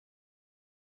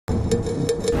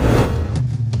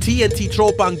TNT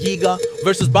TROPANG GIGA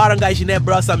versus Barangay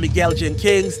Ginebra San Miguel Gen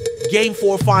Kings. Game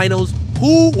 4 finals.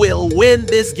 Who will win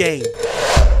this game?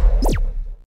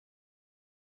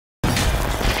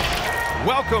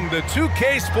 Welcome to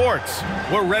 2K Sports.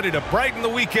 We're ready to brighten the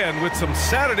weekend with some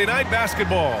Saturday night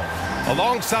basketball.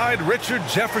 Alongside Richard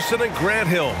Jefferson and Grant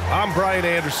Hill, I'm Brian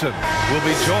Anderson. We'll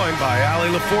be joined by Ali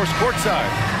LaForce courtside.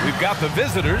 We've got the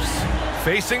visitors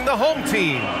facing the home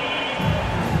team.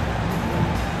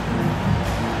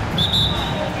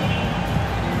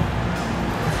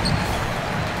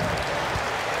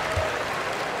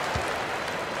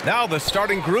 Now the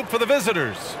starting group for the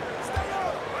visitors.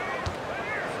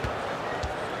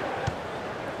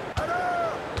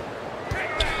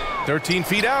 "13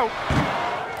 feet out.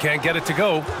 Can't get it to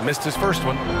go. Missed his first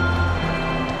one.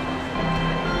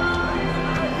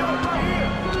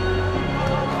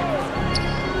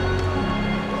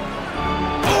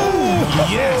 Oh,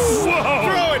 yes. Whoa.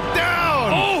 Throw it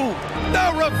down. Oh,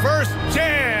 the reverse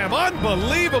jam.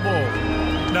 Unbelievable.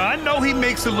 Now, I know he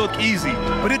makes it look easy,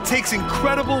 but it takes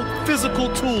incredible physical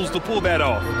tools to pull that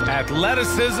off.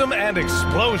 Athleticism and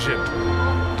explosion.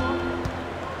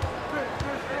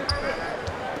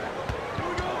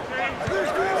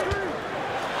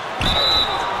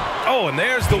 Oh, and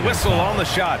there's the whistle on the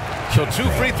shot. So 2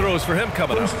 free throws for him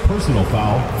coming up. First personal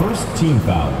foul, first team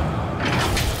foul.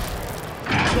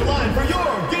 At the line for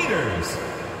your Gators,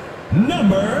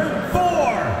 number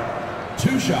 4.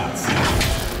 2 shots.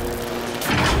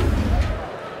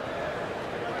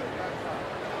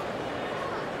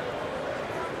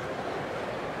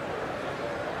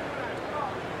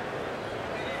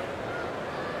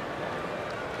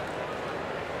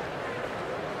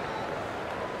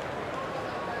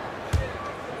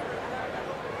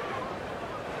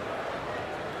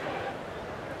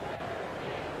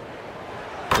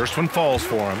 First one falls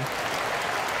for him.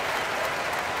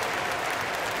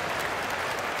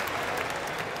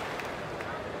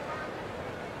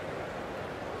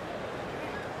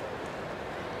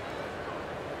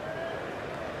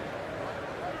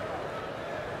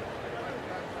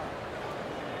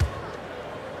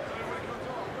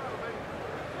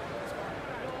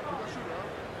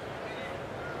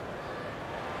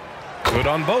 Good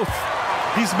on both.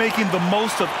 He's making the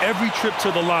most of every trip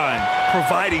to the line,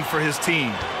 providing for his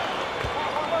team.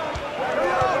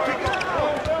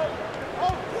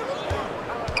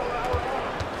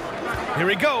 Here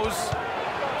he goes.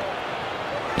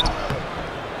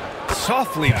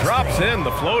 Softly drops in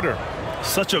the floater.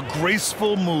 Such a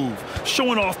graceful move,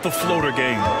 showing off the floater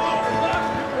game.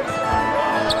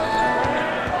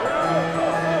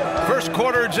 First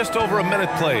quarter, just over a minute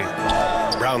played.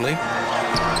 Brownlee.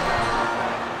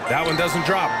 That one doesn't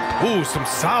drop. Ooh, some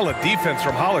solid defense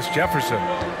from Hollis Jefferson.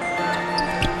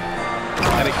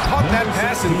 And he caught that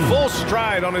pass in full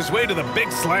stride on his way to the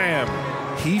big slam.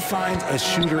 He finds a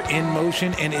shooter in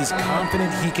motion and is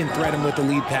confident he can threat him with the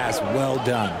lead pass. Well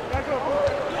done.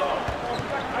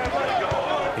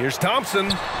 Here's Thompson.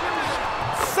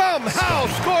 Somehow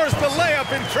scores the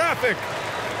layup in traffic.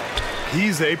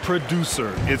 He's a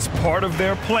producer. It's part of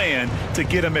their plan to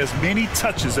get him as many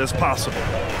touches as possible.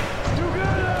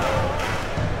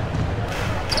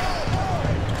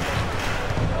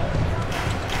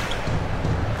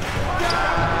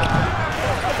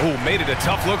 Oh, made it a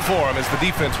tough look for him as the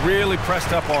defense really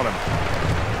pressed up on him.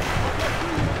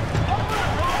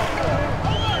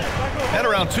 And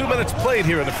around 2 minutes played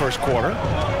here in the first quarter.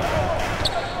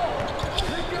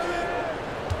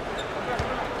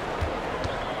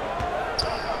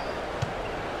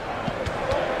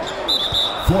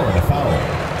 Florida foul.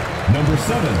 Number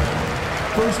 7.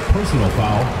 First personal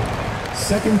foul,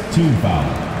 second team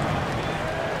foul.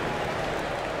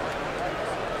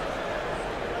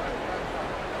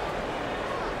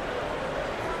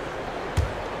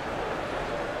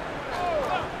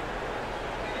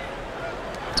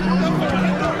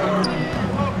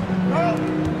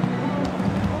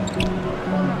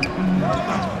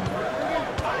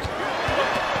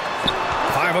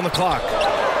 On the clock.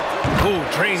 Ooh,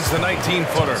 drains the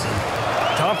 19-footer.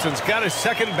 Thompson's got his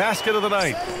second basket of the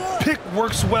night. Pick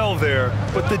works well there,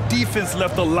 but the defense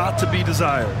left a lot to be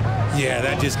desired. Yeah,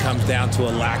 that just comes down to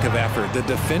a lack of effort. The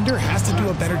defender has to do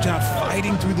a better job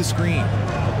fighting through the screen.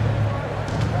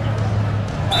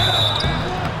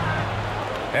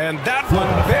 And that one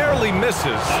barely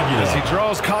misses as he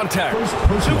draws contact. 2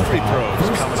 free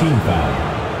throws coming team foul.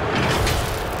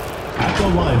 At the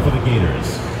line for the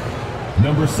Gators,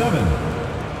 number 7.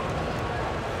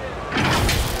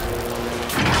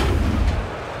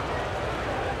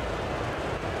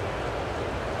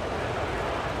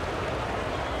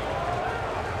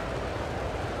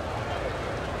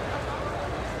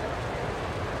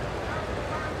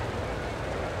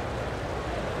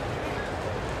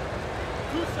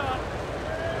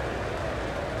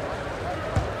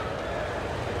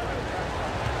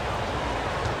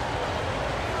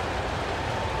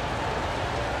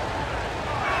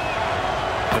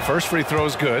 The first free throw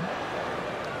is good.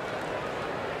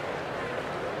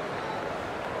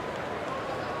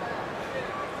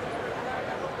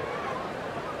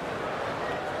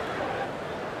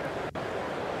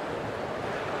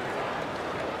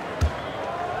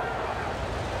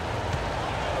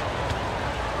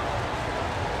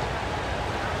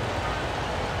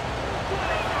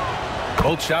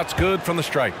 Both shots good from the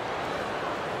stripe.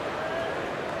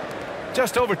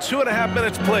 Just over 2.5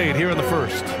 minutes played here in the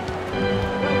first.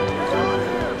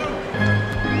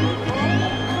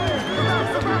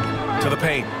 To the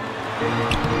paint.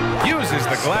 Uses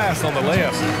the glass on the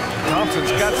layup.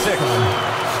 Thompson's got 6.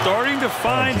 Starting to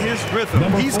find his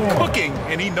rhythm. He's cooking,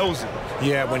 and he knows it.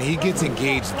 Yeah, when he gets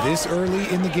engaged this early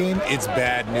in the game, it's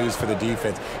bad news for the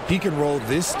defense. He can roll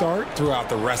this start throughout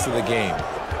the rest of the game.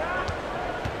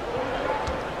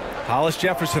 Hollis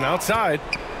Jefferson outside.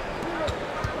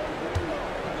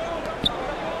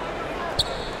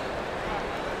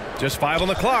 Just 5 on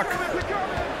the clock.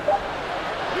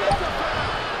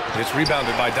 It's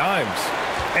rebounded by Dimes.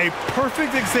 A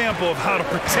perfect example of how to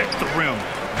protect the rim.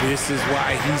 This is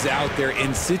why he's out there.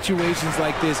 In situations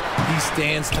like this, he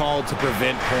stands tall to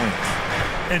prevent points.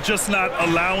 And just not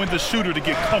allowing the shooter to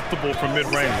get comfortable from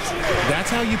mid-range. That's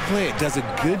how you play it. Does a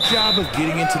good job of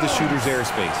getting into the shooter's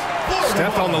airspace.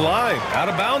 Steph on the line, out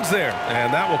of bounds there,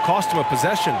 and that will cost him a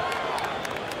possession.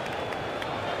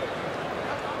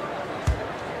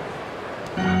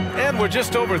 And we're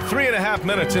just over 3.5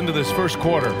 minutes into this first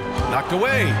quarter. Knocked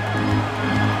away.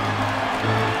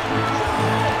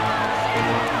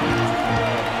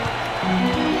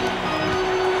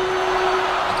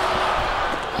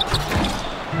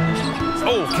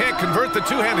 Oh, can't convert the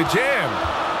two-handed jam.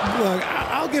 Look,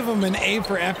 I'll give him an A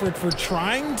for effort for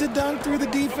trying to dunk through the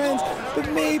defense, but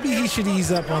maybe he should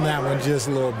ease up on that one just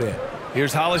a little bit.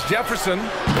 Here's Hollis Jefferson.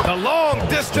 The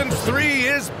long-distance 3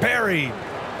 is buried.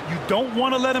 You don't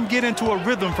want to let him get into a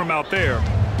rhythm from out there.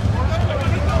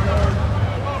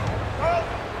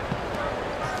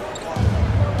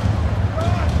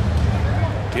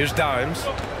 Here's Dimes.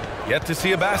 Yet to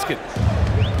see a basket.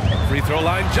 Free throw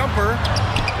line jumper.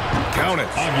 Count it.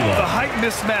 The height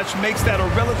mismatch makes that a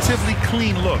relatively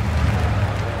clean look.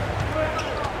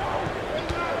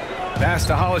 Pass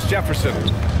to Hollis Jefferson.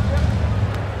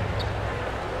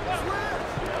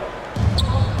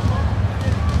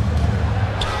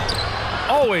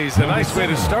 Always a nice way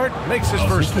to start. Makes his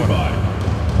first one.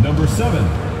 Number 7.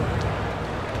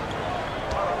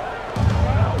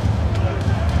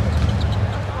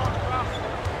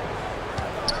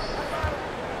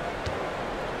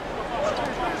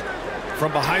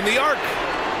 From behind the arc.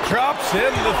 Drops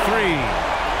in the 3.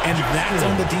 And that's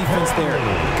on the defense there.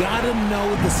 Gotta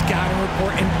know the scouting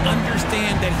report and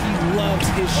understand that he loves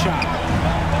his shot.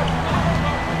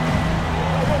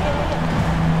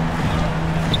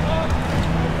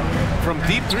 From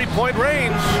deep three-point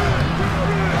range.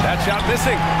 That shot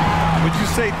missing. Would you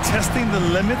say testing the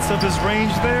limits of his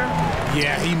range there?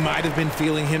 Yeah, he might have been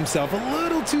feeling himself a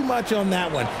little too much on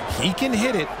that one. He can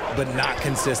hit it, but not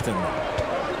consistently.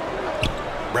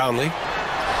 Brownlee.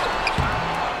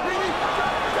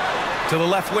 To the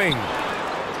left wing.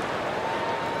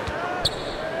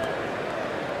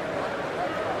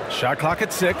 Shot clock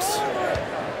at 6.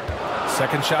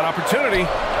 Second shot opportunity.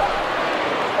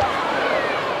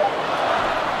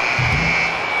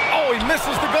 Oh, he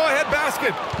misses the go-ahead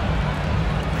basket.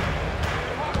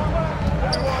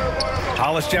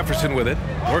 Hollis Jefferson with it.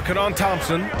 Working on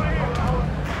Thompson.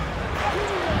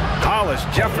 Hollis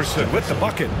Jefferson with the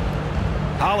bucket.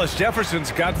 Hollis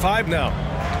Jefferson's got 5 now.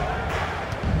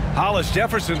 Hollis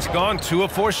Jefferson's gone 2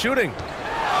 of 4 shooting.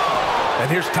 And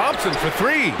here's Thompson for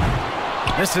 3.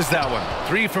 Misses that one.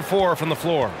 3 for 4 from the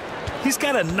floor. He's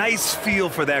got a nice feel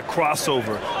for that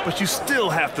crossover, but you still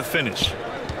have to finish.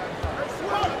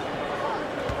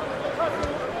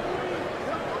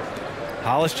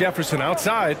 Hollis Jefferson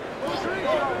outside.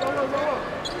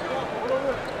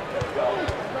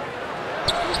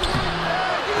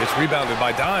 It's rebounded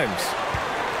by Dimes.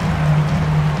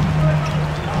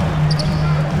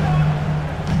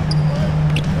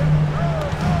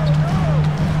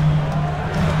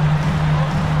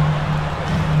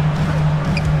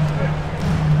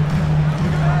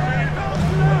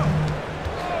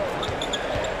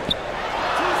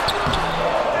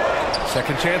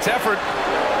 Second chance effort.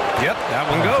 Yep, that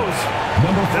one goes.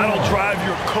 That'll drive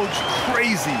your coach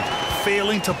crazy,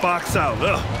 failing to box out.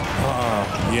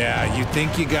 Yeah, you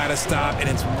think you gotta stop, and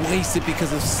it's wasted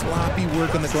because of sloppy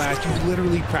work on the glass. You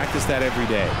literally practice that every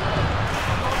day.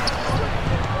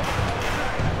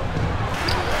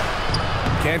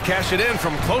 Can't cash it in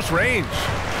from close range.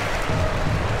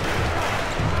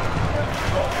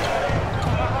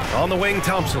 On the wing,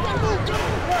 Thompson.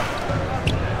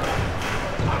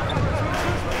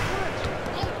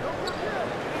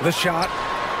 The shot.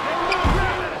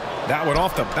 That one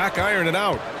off the back iron and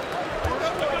out.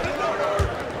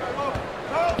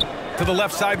 To the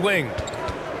left side wing.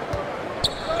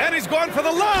 And he's going for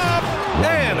the lob.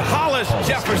 And Hollis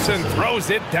Jefferson throws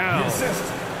it down.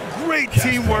 Great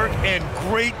teamwork and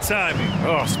great timing.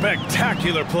 Oh,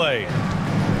 spectacular play.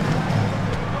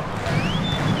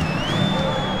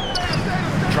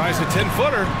 Tries a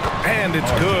 10-footer, and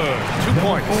it's good. 2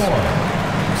 points.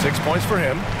 6 points for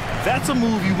him. That's a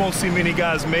move you won't see many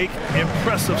guys make.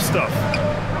 Impressive stuff.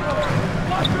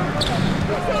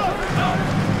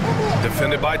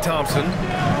 Defended by Thompson.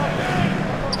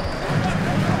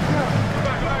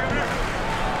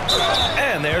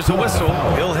 And there's a whistle.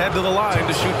 He'll head to the line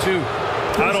to shoot 2.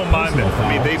 I don't mind that.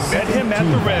 I mean, they met him at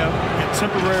the rim and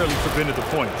temporarily prevented the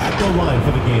point. At the line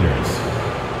for the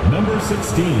Gators, number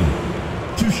 16,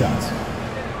 2 shots.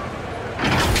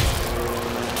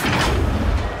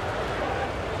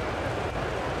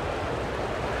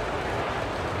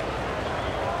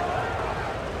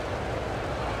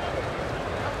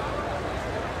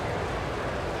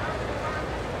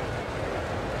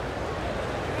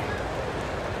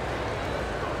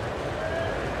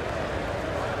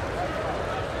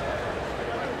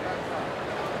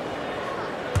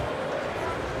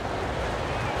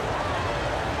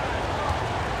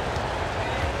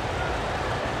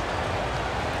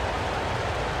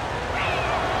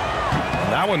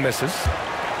 That one misses.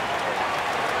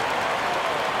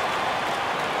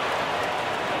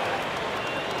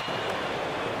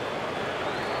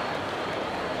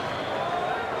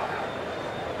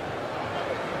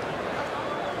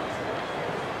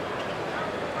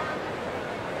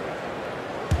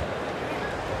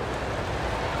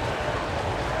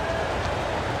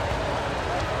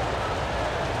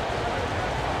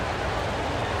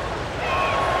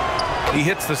 He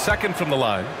hits the second from the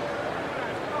line.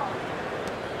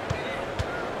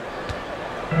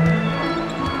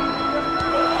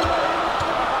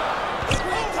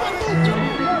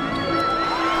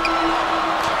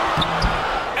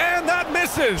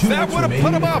 That would have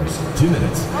put him up. 2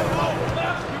 minutes.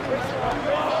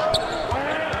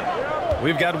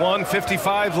 We've got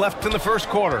 1:55 left in the first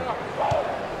quarter.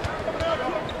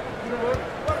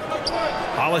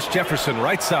 Hollis Jefferson,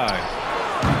 right side.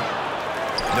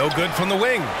 No good from the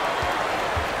wing.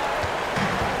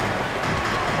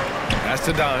 Pass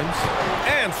to Dimes.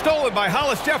 And stolen by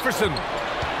Hollis Jefferson.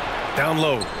 Down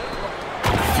low.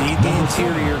 Feed the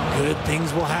interior. Good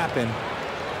things will happen.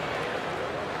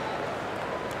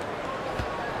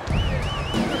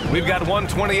 We've got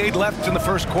 1:28 left in the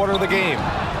first quarter of the game.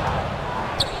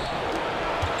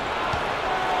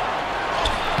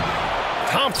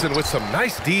 Thompson with some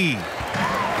nice D.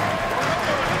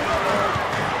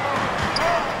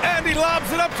 And he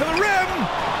lobs it up to the rim.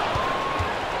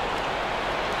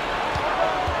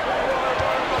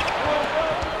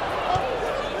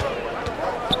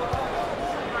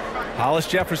 Hollis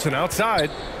Jefferson outside.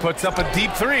 Puts up a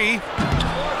deep 3.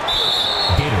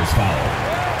 Gators foul.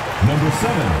 Number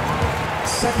 7,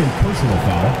 second personal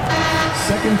foul,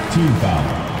 second team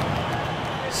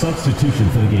foul. Substitution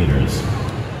for the Gators,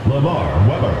 Lamar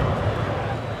Weber.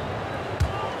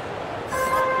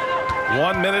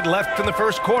 1 minute left in the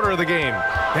first quarter of the game.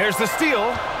 There's the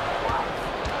steal.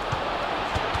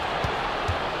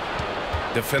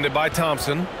 Defended by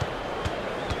Thompson.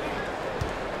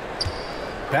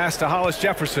 Pass to Hollis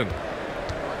Jefferson.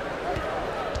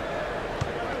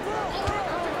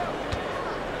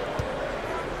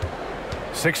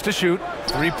 Six to shoot.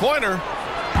 3-pointer.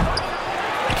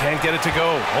 Can't get it to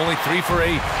go. Only 3 for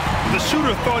 8. The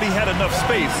shooter thought he had enough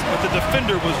space, but the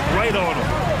defender was right on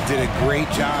him. Did a great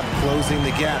job closing the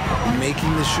gap,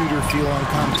 making the shooter feel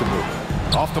uncomfortable.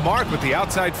 Off the mark with the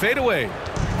outside fadeaway.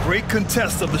 Great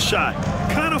contest of the shot.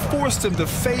 Kind of forced him to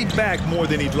fade back more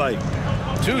than he'd like.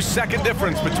 2-second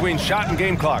difference between shot and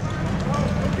game clock.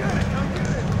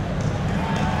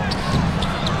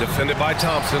 Defended by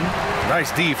Thompson.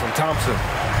 Nice D from Thompson.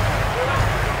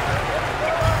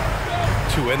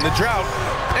 To end the drought.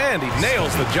 And he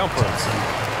nails the jumper.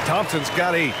 Thompson's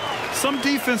got 8. Some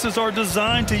defenses are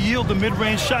designed to yield the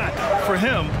mid-range shot. For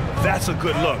him, that's a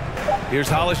good look. Here's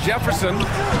Hollis Jefferson.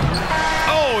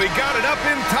 Oh, he got it up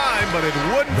in time, but it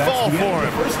wouldn't fall for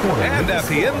him. And at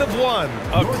the end of 1,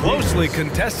 a closely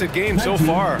contested game so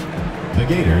far. The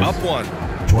Gators up 1.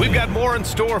 We've got more in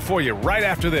store for you right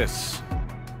after this.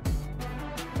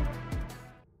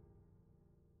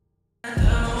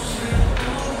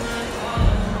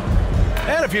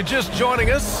 And if you're just joining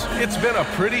us, it's been a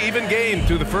pretty even game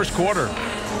through the first quarter.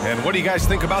 And what do you guys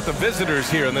think about the visitors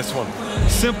here in this one?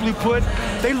 Simply put,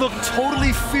 they look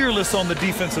totally fearless on the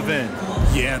defensive end.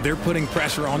 Yeah, they're putting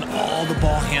pressure on all the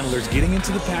ball handlers, getting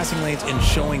into the passing lanes and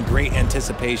showing great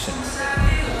anticipation.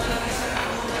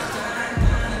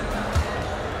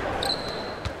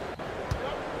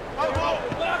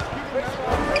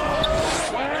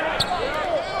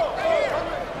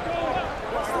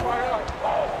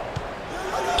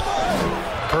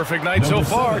 Perfect night so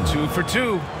far, 2 for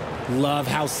 2. Love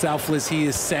how selfless he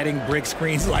is setting brick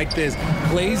screens like this.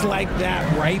 Plays like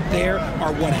that right there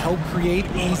are what help create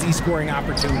easy scoring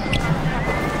opportunities.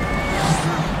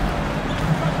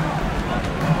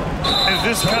 And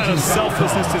this kind of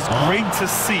selflessness is great to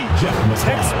see.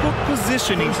 Textbook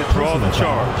positioning to draw the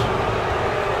charge.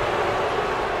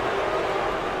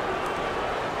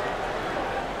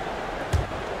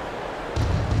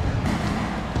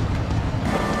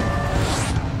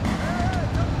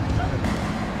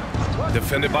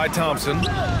 Defended by Thompson.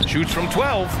 Shoots from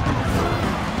 12.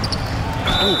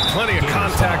 Ooh, plenty of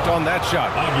contact on that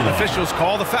shot. Officials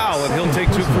call the foul, and he'll take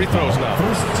 2 free throws now.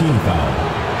 First team foul.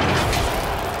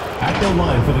 At the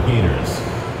line for the Gators,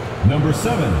 number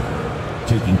 7,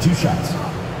 taking 2 shots.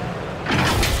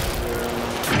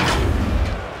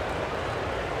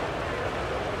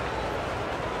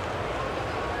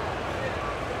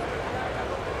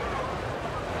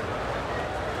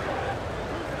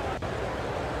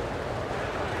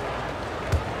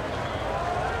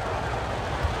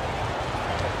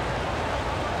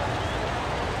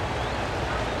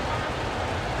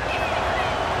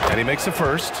 And he makes the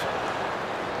first.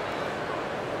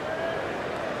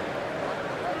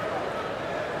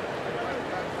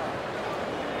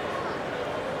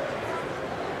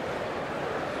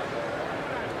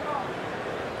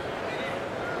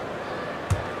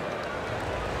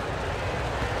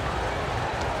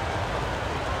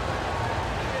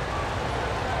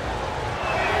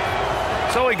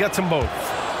 So he gets them both.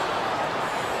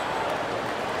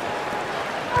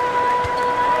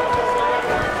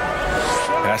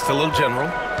 Pass to Little General.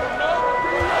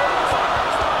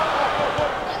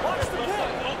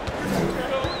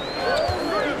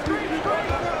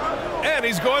 And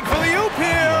he's going for the oop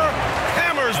here.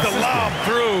 Hammers the lob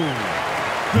through.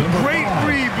 The great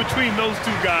read between those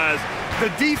two guys. The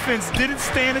defense didn't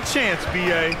stand a chance,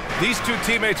 B.A. These two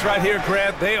teammates right here,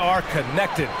 Grant, they are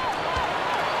connected.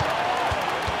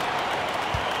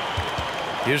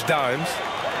 Here's Dimes.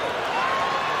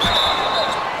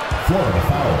 Florida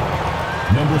foul.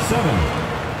 Number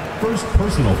 7, first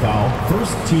personal foul,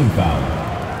 first team foul.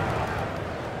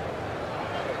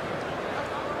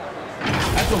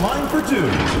 At the line for 2,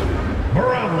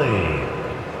 Meralco.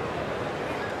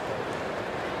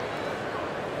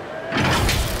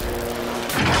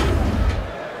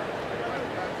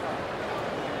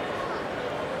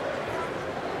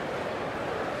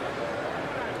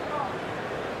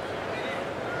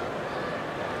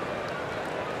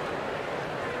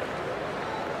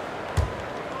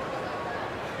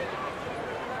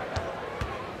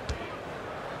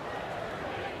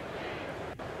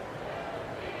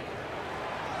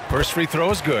 First free throw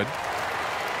is good.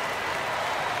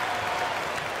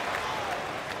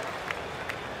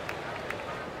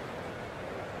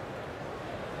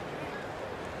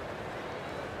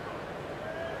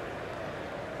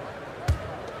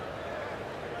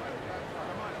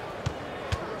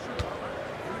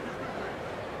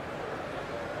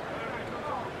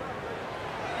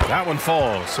 That one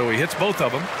falls, so he hits both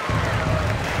of them.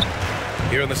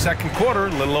 Here in the second quarter, a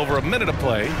little over a minute of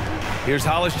play. Here's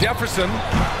Hollis Jefferson.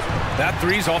 That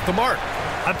three's off the mark.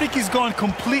 I think he's gone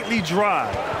completely dry.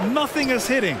 Nothing is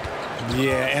hitting.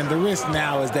 Yeah, and the risk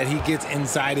now is that he gets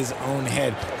inside his own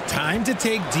head. Time to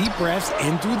take deep breaths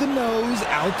in through the nose,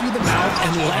 out through the mouth,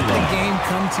 and let the game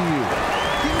come to you.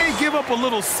 He may give up a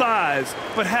little size,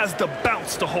 but has the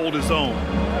bounce to hold his own.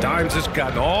 Dimes has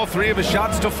gotten all 3 of his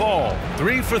shots to fall.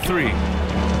 3 for 3.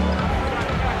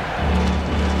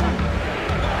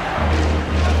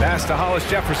 Pass to Hollis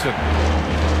Jefferson.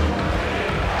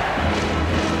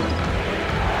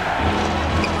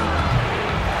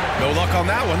 No luck on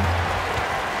that one.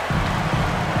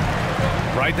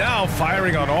 Right now,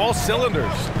 firing on all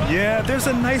cylinders. Yeah, there's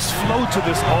a nice flow to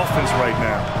this offense right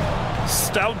now.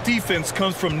 Stout defense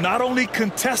comes from not only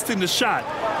contesting the shot,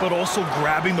 but also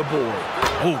grabbing the board.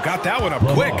 Oh, got that one up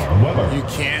quick. You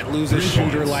can't lose a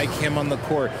shooter like him on the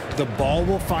court. The ball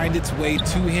will find its way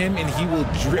to him, and he will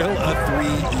drill a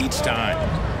 3 each time.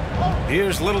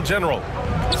 Here's Little General,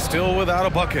 still without a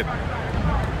bucket.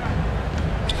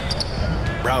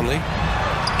 Brownlee.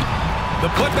 The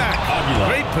putback.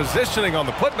 Great positioning on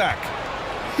the putback.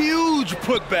 Huge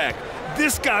putback.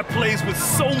 This guy plays with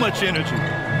so much energy.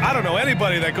 I don't know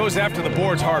anybody that goes after the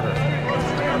boards harder.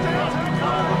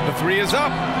 The three is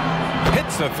up.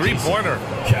 Hits a three-pointer.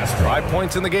 5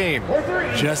 points in the game.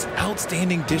 Just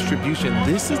outstanding distribution.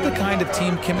 This is the kind of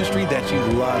team chemistry that you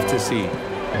love to see.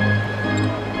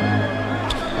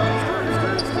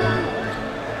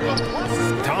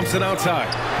 Thompson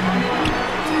outside.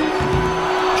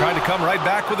 Tried to come right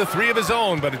back with a three of his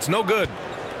own, but it's no good.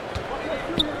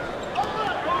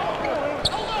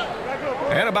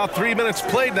 And about 3 minutes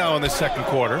played now in the second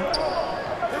quarter.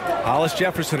 Hollis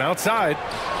Jefferson outside.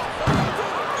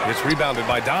 It's rebounded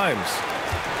by Dimes.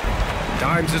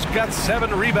 Dimes has got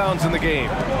 7 rebounds in the game.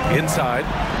 Inside.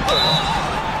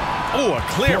 Oh, a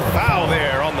clear foul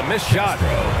there on the missed shot.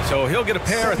 So he'll get a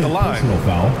pair at the line.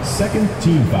 Foul, second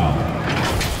team foul.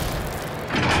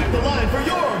 At the line for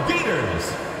your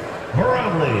Gators,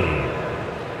 Brownlee.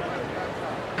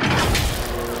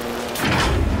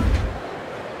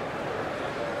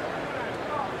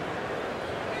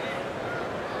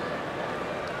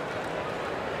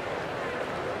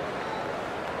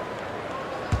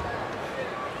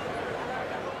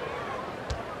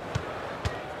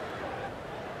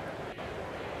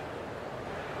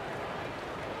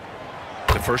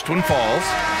 First one falls.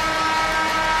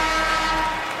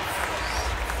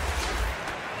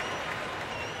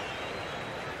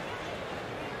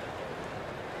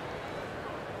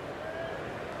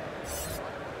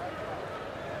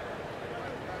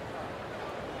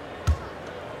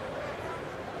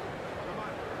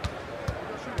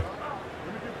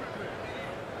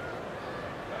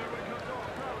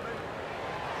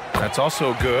 That's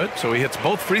also good, so he hits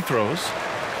both free throws.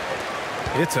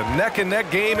 It's a neck-and-neck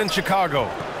game in Chicago.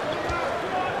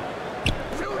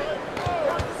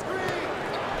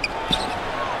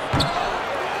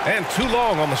 And too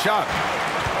long on the shot.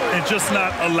 And just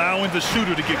not allowing the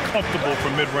shooter to get comfortable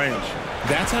from mid-range.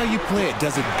 That's how you play it.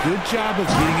 Does a good job of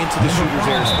getting into the shooter's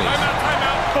airspace.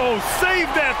 Timeout. Oh, save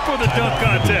that for the dunk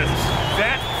contest.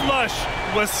 That flush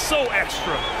was so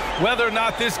extra. Whether or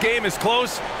not this game is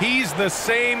close, he's the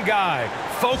same guy.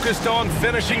 Focused on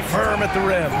finishing firm at the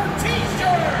rim.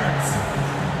 T-shirts.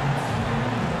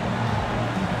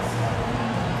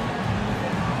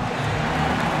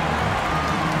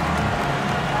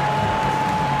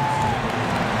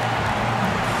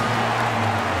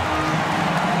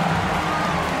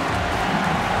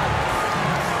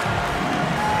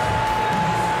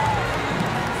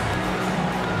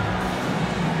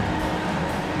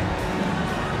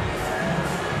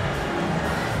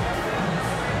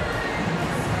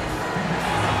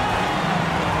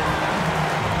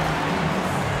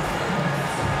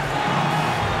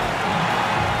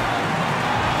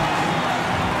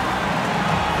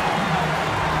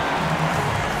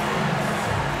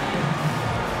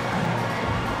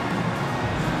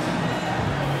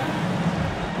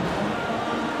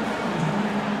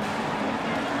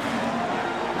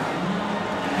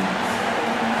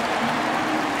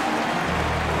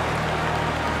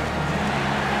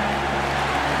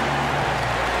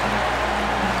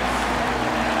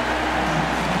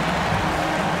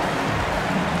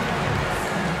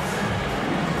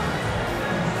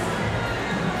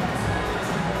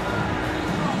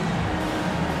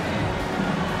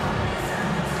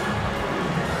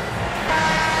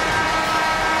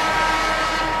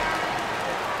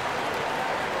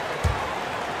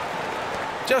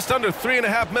 Just under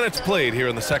 3.5 minutes played here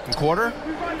in the second quarter.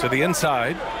 To the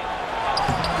inside.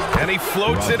 And he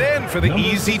floats it in for the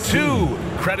easy two.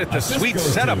 Credit the sweet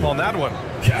setup on that one.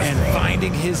 And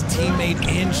finding his teammate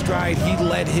in stride, he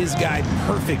led his guy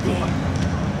perfectly.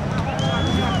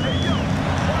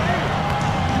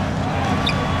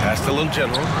 Pass to Little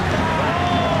General.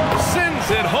 Sends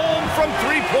it home from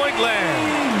three-point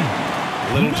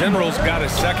land. Little General's got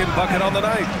his second bucket on the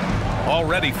night.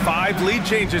 Already 5 lead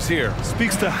changes here.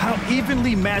 Speaks to how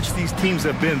evenly matched these teams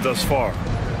have been thus far.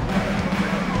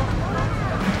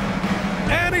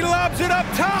 And he lobs it up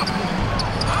top.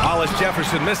 Hollis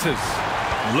Jefferson misses.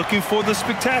 Looking for the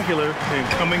spectacular and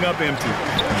coming up empty.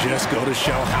 Just go to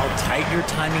show how tight your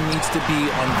timing needs to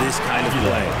be on this kind of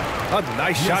play. A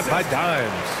nice shot by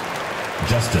Dimes.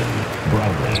 Justin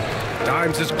Brownlee.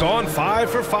 Dimes has gone 5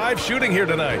 for 5 shooting here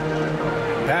tonight.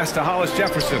 Pass to Hollis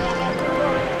Jefferson.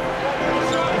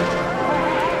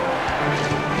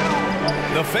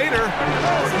 The fader.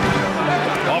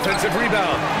 Offensive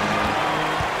rebound.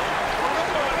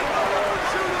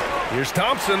 Here's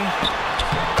Thompson.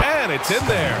 And it's in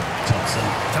there.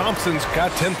 Thompson's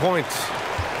got 10 points.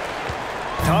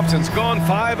 Thompson's gone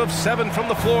 5 of 7 from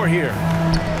the floor here.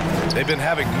 They've been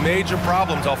having major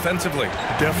problems offensively.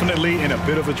 Definitely in a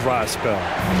bit of a dry spell.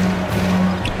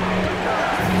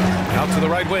 Out to the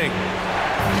right wing.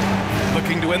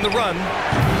 Looking to end the run.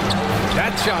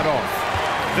 That shot off.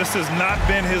 This has not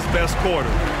been his best quarter.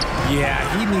 Yeah,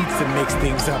 he needs to mix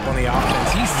things up on the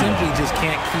offense. He simply just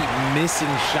can't keep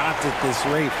missing shots at this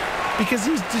rate because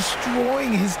he's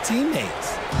destroying his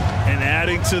teammates. And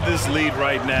adding to this lead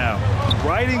right now,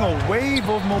 riding a wave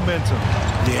of momentum.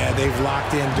 Yeah, they've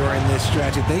locked in during this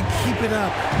stretch. If they keep it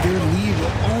up, their lead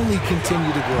will only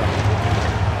continue to grow.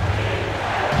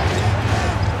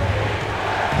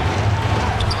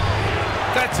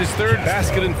 That's his third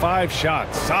basket in 5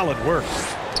 shots. Solid work.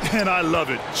 And I love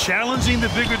it. Challenging the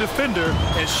bigger defender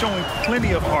and showing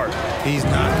plenty of heart. He's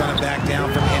not going to back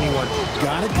down from anyone.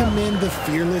 Got to commend the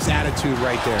fearless attitude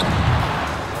right there.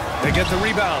 They get the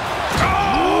rebound.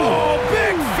 Oh,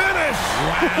 big finish.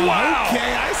 Wow.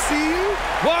 Okay, I see you.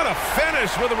 What a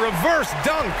finish with a reverse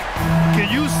dunk.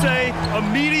 Can you say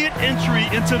immediate entry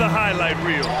into the highlight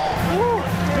reel? Woo,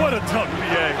 what a dunk,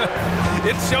 BA.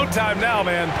 It's showtime now,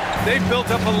 man. They've built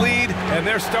up a lead, and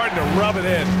they're starting to rub it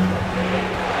in.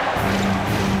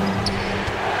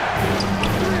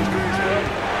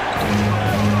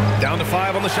 Down to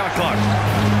 5 on the shot clock.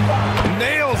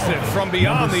 Nails it from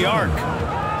beyond the arc.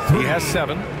 He has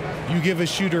 7. You give a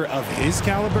shooter of his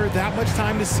caliber that much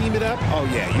time to seam it up? Oh,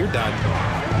 yeah, you're done.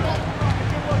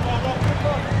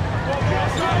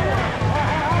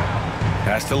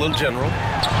 Pass to Little General.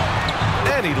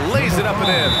 And he lays it up and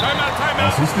in. Timeout,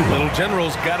 timeout. Little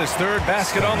General's got his 3rd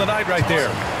basket on the night right there.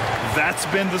 That's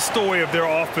been the story of their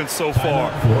offense so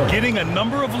far. Getting a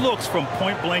number of looks from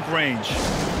point-blank range.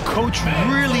 Coach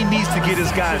really needs to get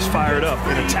his guys fired up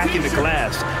and attacking the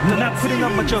glass. They're not putting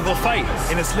up much of a fight,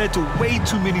 and it's led to way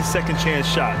too many second-chance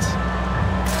shots.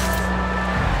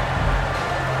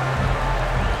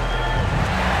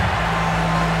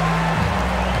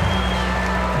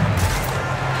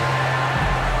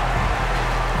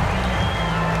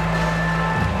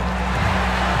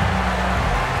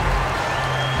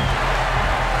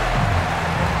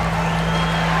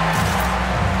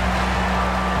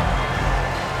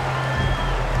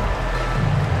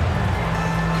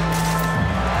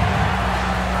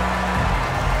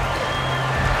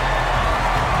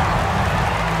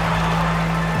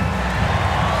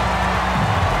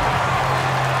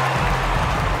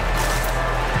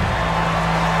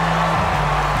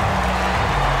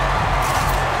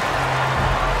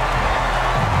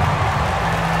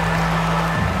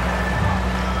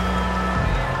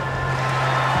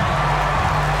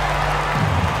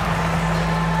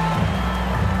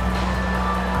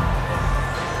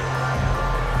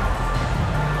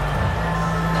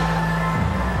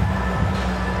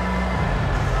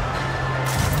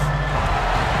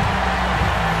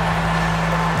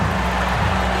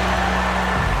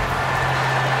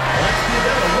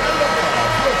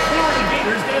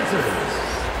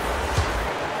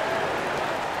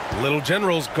 Little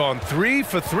General's gone 3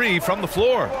 for 3 from the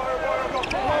floor.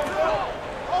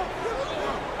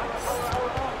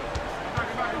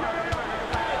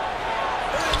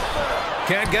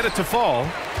 Can't get it to fall.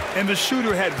 And the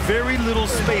shooter had very little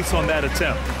space on that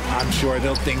attempt. I'm sure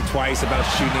they'll think twice about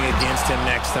shooting against him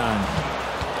next time.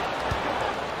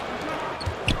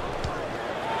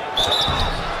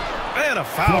 And a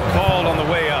foul called on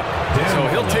the way up. So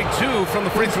he'll take 2 from the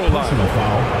free throw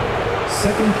line.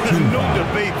 Second team No foul.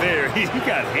 debate there. He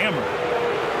got hammered.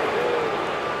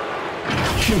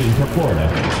 Shooting for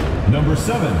Florida. Number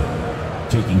 7,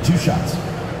 taking 2 shots.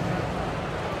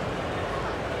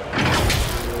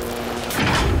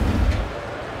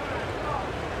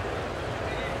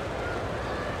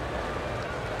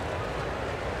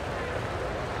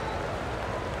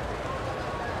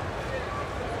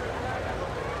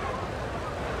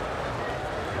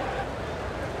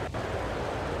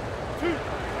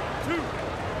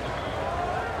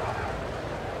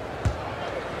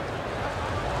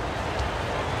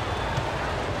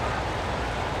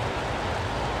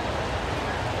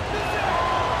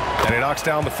 And he knocks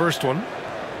down the first one.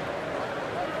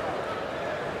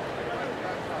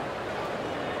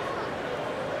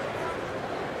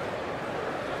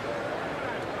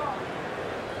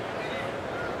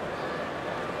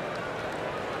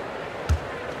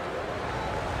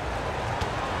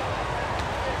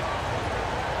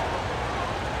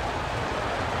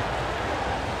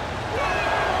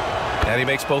 And he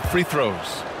makes both free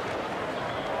throws.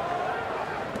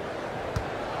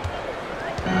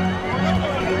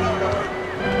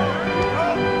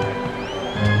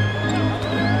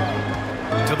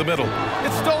 To the middle.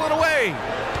 It's stolen away.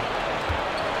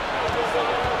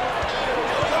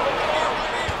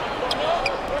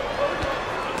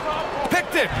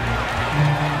 Picked it.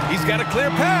 He's got a clear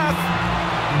path.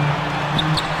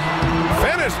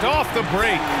 Finished off the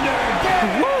break.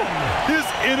 Woo! His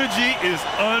energy is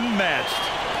unmatched.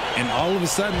 And all of a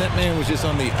sudden, that man was just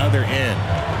on the other end.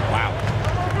 Wow.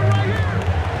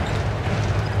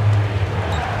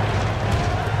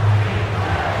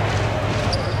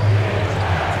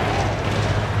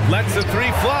 Lets the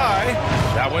three fly.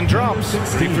 That one drops.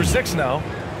 3 for 6 now.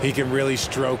 He can really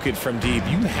stroke it from deep.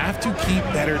 You have to keep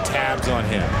better tabs on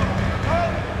him.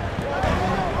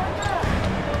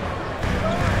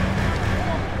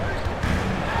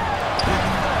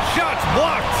 Shots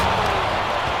blocked.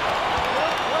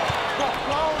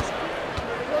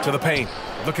 To the paint.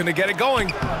 Looking to get it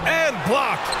going. And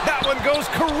blocked. That one goes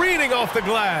careening off the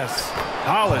glass.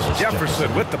 Hollis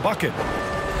Jefferson with the bucket.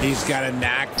 He's got a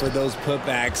knack for those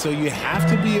putbacks, so you have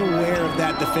to be aware of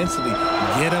that defensively.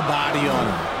 Get a body on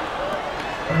him.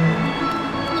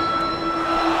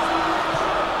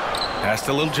 Pass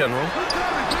to Little General.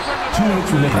 2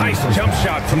 minutes remaining. Nice jump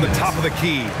shot from the top of the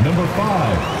key. Number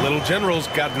 5. Little General's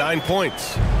got 9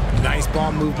 points. Nice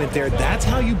ball movement there. That's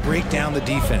how you break down the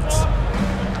defense.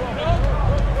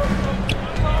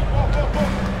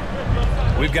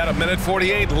 We've got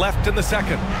 1:48 left in the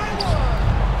second.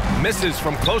 Misses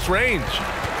from close range.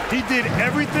 He did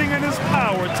everything in his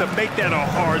power to make that a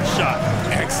hard shot.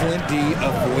 Excellent D,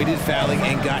 avoided fouling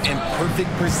and got in perfect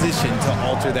position to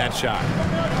alter that shot.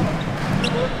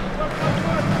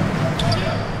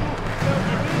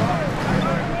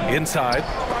 Inside.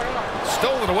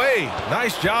 Stole it away.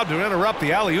 Nice job to interrupt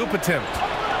the alley-oop attempt.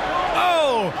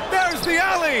 Oh, there's the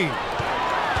alley.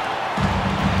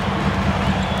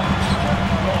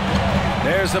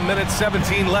 There's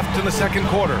 1:17 left in the second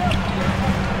quarter.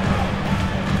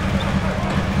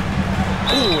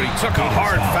 Ooh, he took a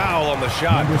hard foul on the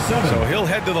shot. So he'll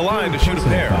head to the line to shoot a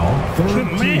pair.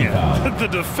 Man, the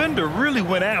defender really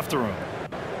went after him.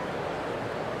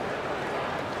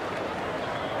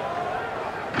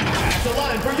 At the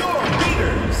line for your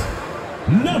leaders.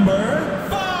 Number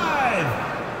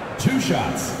 5. 2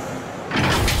 shots.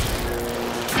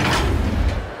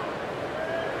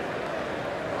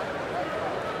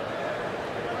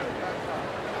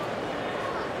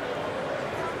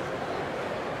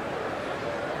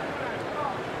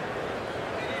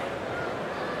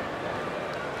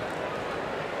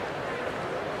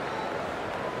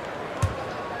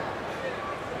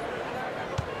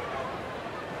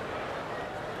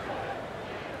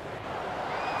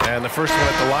 And the first one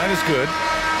at the line is good.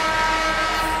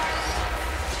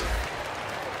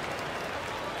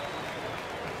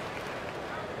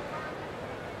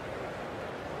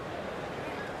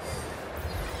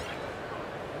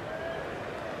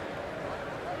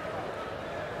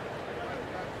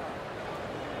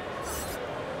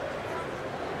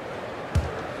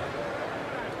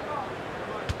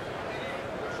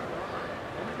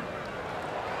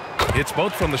 Hits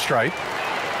both from the stripe.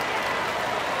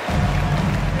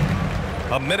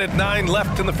 1:09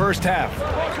 left in the first half.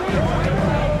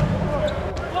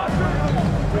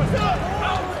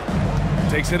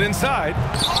 Takes it inside.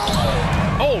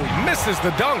 Oh, he misses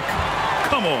the dunk.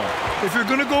 Come on. If you're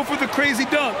going to go for the crazy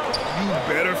dunk, you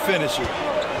better finish it.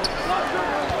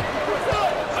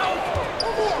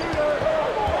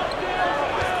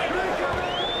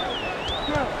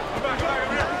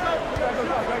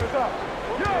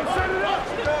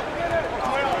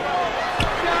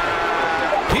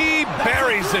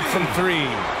 It from 3.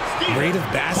 Rate of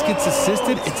baskets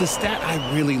assisted, it's a stat I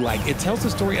really like. It tells the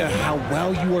story of how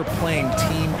well you are playing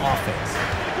team offense.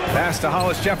 Pass to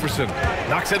Hollis Jefferson.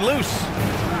 Knocks it loose.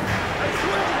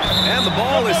 And the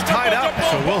ball is tied up,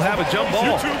 so we'll have a jump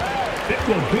ball. It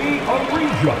will be a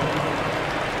rejump.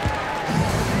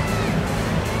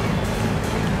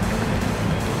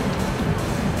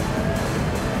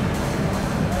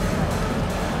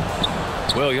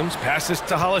 Williams passes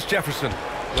to Hollis Jefferson.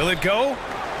 Will it go?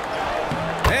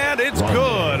 And it's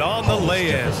good on the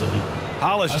lay-in.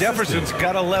 Hollis Jefferson's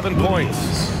got 11 points.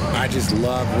 I just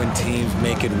love when teams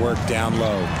make it work down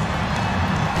low.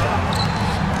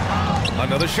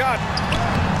 Another shot.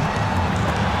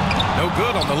 No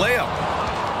good on the layup.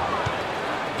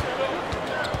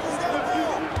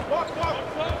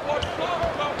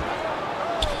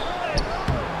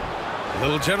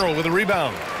 Little General with a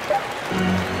rebound.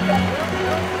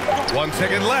 1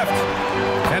 second left.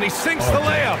 And he sinks the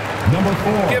layup. Number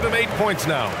 4. Give him 8 points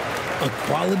now. A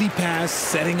quality pass,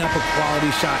 setting up a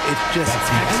quality shot. It's just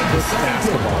textbook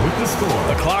basketball. With the score.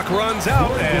 The clock runs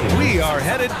out, and we are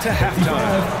headed to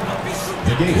halftime.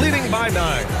 Leading by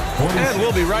 9. And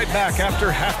we'll be right back after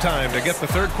halftime to get the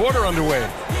third quarter underway.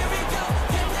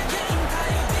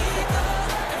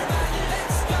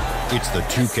 It's the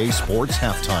 2K Sports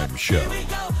Halftime Show.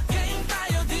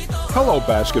 Hello,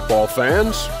 basketball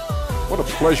fans. What a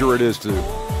pleasure it is to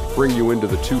bring you into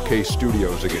the 2K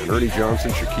studios again. Ernie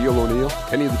Johnson, Shaquille O'Neal,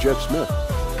 Kenny the Jet Smith.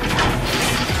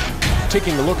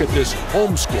 Taking a look at this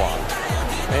home squad.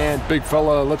 And big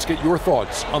fella, let's get your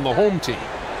thoughts on the home team.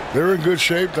 They're in good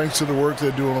shape thanks to the work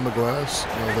they're doing on the glass.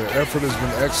 Their effort has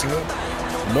been excellent.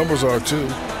 The numbers are too.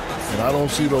 And I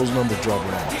don't see those numbers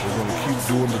dropping off. They're going to keep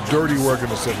doing the dirty work in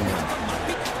the second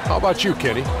half. How about you,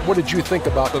 Kenny? What did you think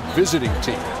about the visiting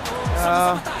team?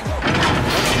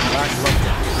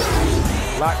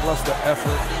 Lackluster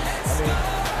effort. I mean,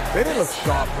 they didn't look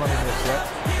sharp running their sets.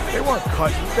 They weren't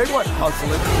cutting. They weren't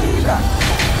hustling.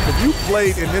 If you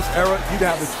played in this era, you'd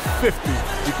have this 50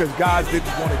 because guys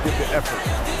didn't want to give the effort.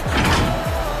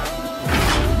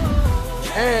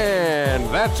 And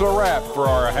that's a wrap for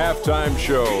our halftime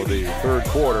show. The third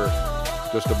quarter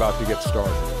just about to get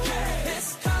started.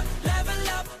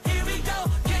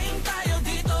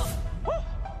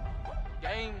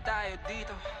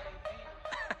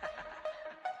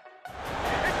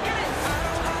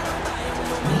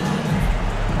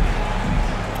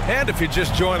 And if you're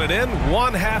just joining in,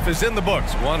 one half is in the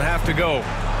books. One half to go.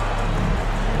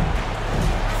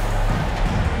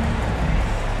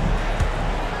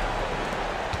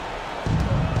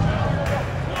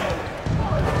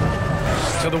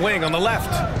 To the wing on the left.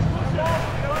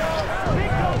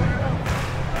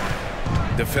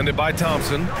 Defended by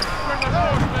Thompson.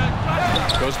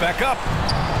 Goes back up.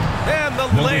 And the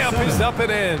layup is up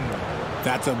and in.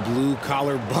 That's a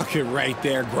blue-collar bucket right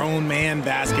there. Grown man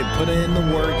basket. Put in the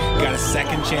work. Got a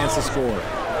second chance to score.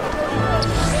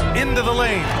 Into the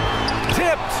lane.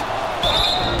 Tipped.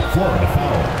 Florida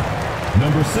foul.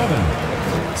 Number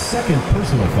 7. Second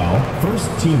personal foul.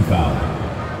 First team foul.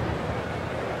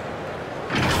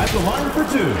 At the line for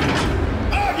 2.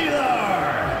 Aguilar!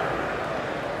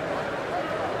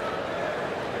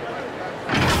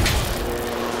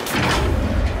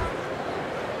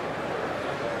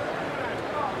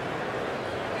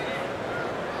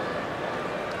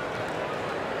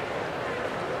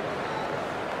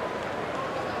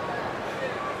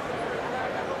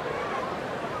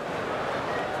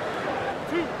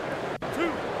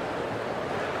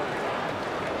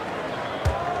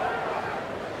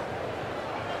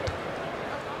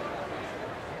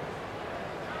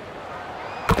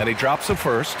 And he drops the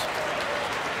first.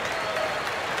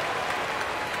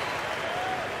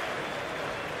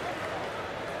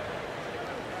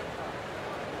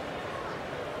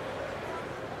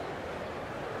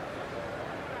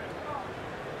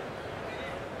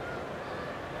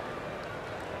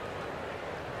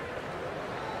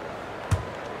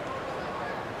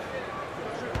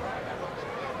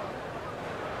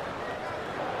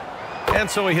 And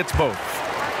so he hits both.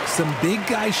 Some big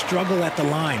guys struggle at the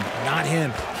line, not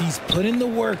him. He's put in the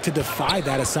work to defy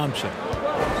that assumption.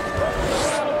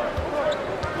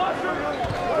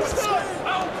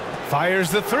 Fires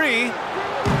the three.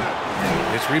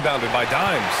 It's rebounded by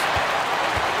Dimes.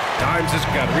 Dimes has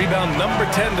got rebound number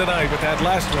 10 tonight with that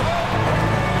last one.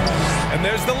 And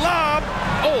there's the lob.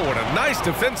 Oh, what a nice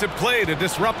defensive play to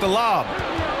disrupt the lob.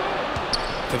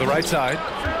 To the right side.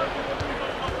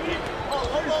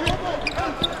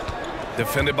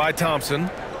 Defended by Thompson.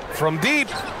 From deep.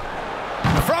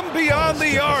 From beyond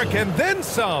the arc, and then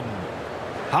some.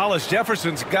 Hollis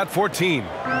Jefferson's got 14.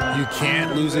 You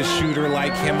can't lose a shooter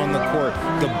like him on the court.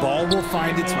 The ball will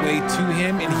find its way to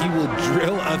him, and he will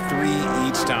drill a three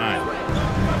each time.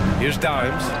 Here's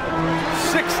Dimes.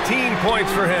 16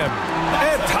 points for him.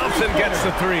 And Thompson gets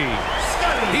the three.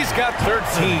 He's got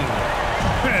 13.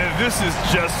 This is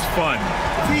just fun.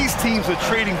 These teams are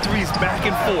trading threes back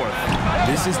and forth.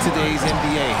 This is today's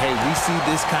NBA. Hey, we see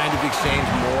this kind of exchange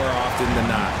more often than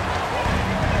not.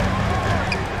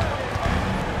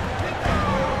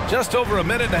 Just over a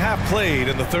minute and a half played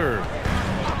in the third.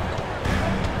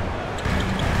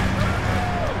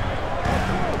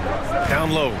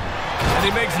 Down low. And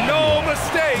he makes no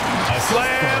mistake.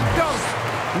 Slam dunk.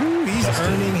 Ooh, he's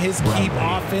earning his keep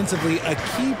offensively, a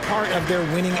key part of their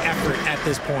winning effort at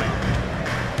this point.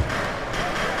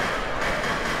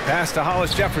 Pass to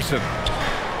Hollis Jefferson.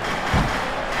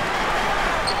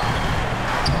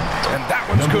 And that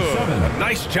one's good. A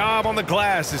nice job on the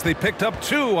glass as they picked up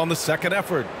 2 on the second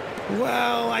effort.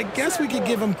 Well, I guess we could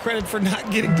give him credit for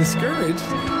not getting discouraged.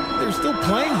 They're still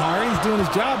playing hard. He's doing his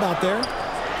job out there.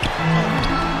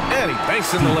 And he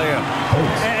banks in the layup.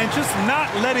 And just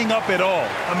not letting up at all.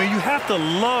 I mean, you have to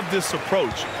love this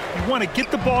approach. You want to get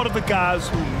the ball to the guys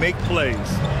who make plays.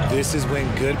 This is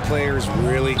when good players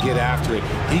really get after it.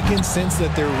 He can sense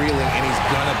that they're reeling, and he's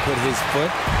going to put his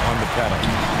foot on the pedal.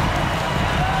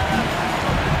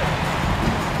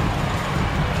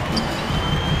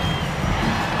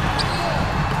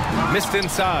 Missed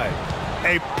inside.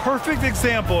 A perfect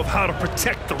example of how to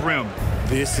protect the rim.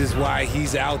 This is why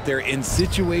he's out there. In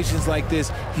situations like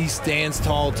this, he stands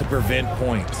tall to prevent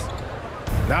points.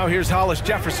 Now here's Hollis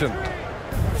Jefferson.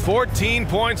 14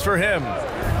 points for him.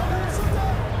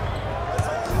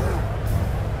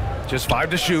 Just 5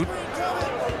 to shoot.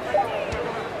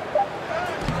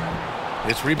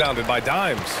 It's rebounded by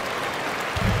Dimes.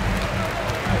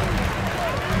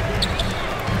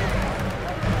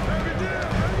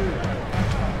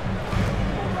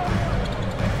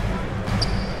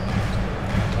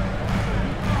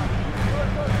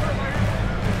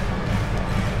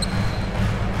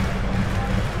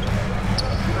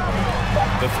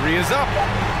 The three is up.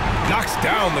 Knocks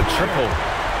down the triple.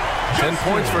 10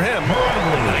 points for him.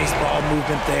 Nice ball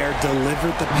movement there.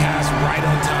 Delivered the pass right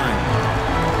on time.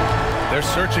 They're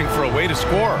searching for a way to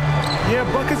score. Yeah,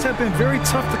 buckets have been very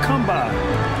tough to come by.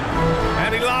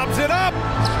 And he lobs it up.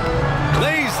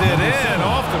 Lays it in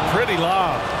off the pretty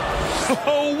lob.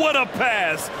 Oh, what a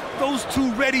pass. Those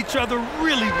two read each other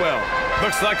really well.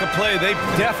 Looks like a play they've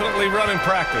definitely run in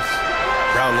practice.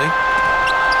 Brownlee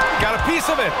got a piece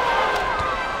of it.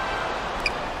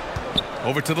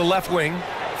 Over to the left wing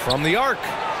from the arc.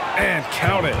 And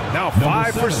count it. Now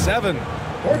 5 for 7.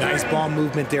 Nice ball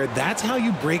movement there. That's how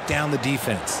you break down the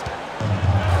defense.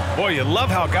 Boy, you love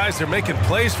how guys are making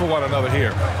plays for one another here.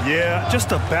 Yeah,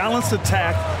 just a balanced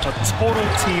attack, a total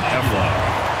team effort.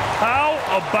 How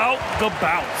about the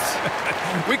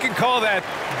bounce? We can call that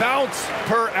bounce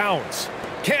per ounce.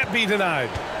 Can't be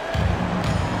denied.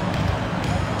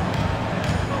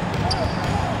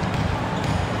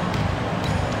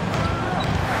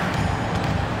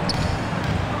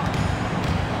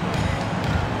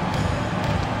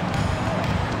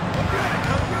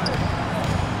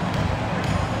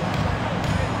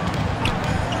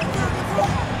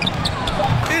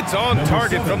 It's on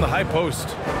target from the high post.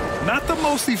 Not the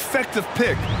most effective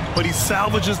pick, but he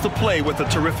salvages the play with a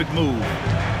terrific move.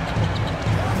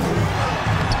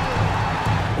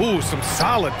 Ooh, some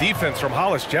solid defense from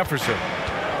Hollis Jefferson.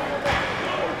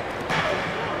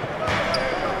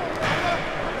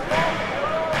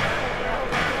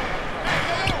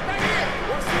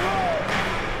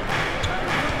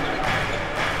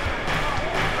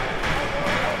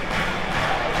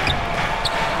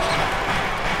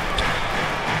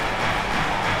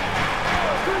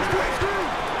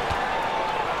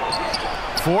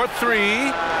 For 3,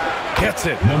 gets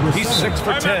it. He's 6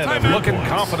 for 10 and looking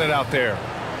confident out there.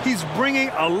 He's bringing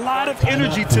a lot of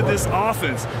energy to this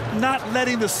offense, not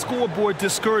letting the scoreboard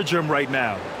discourage him right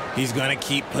now. He's going to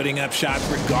keep putting up shots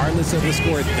regardless of the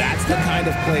score. That's the kind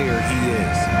of player he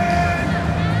is.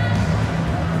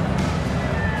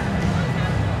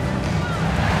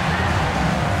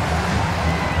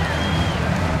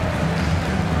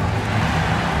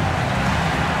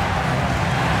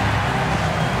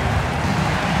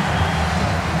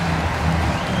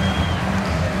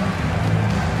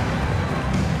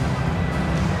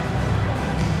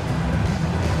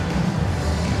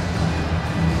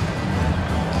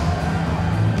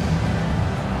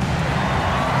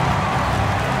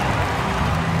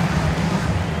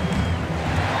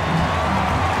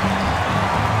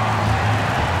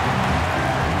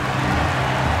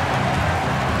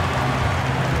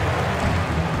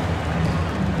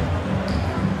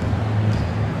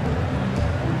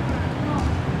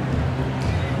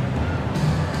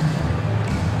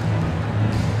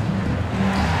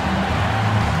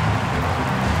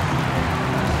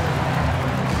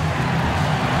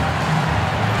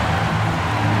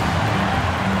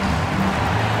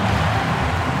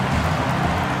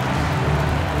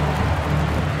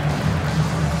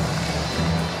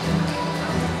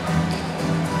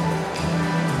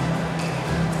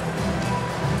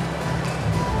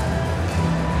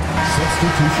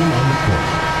 Substitution on the court.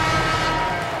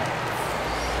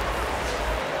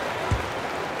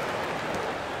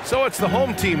 So it's the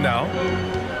home team now.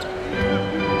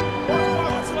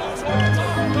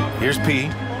 Here's P.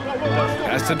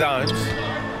 Pass to Dimes.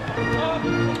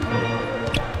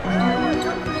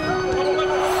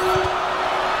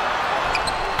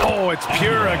 Oh, it's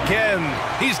pure again.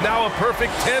 He's now a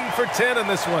perfect 10 for 10 in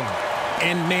this one.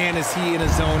 And man, is he in a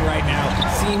zone right now.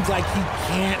 Seems like he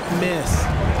can't miss.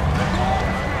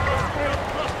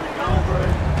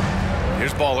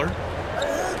 Here's Baller.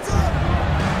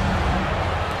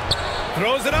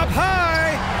 Throws it up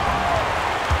high.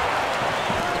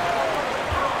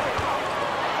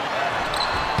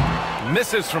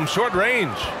 Misses from short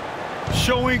range.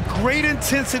 Showing great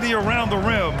intensity around the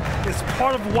rim is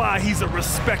part of why he's a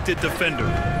respected defender.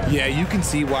 Yeah, you can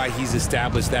see why he's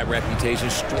established that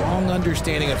reputation. Strong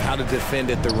understanding of how to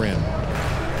defend at the rim.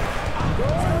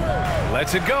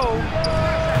 Lets it go.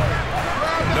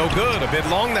 No good. A bit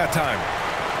long that time.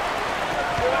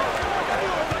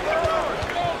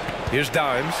 Here's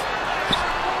Dimes.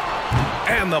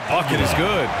 And the bucket is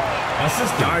good.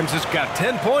 Dimes has got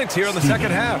 10 points here in the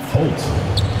second half.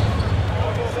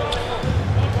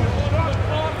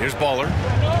 Here's Baller.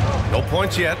 No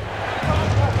points yet.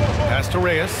 Pass to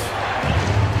Reyes.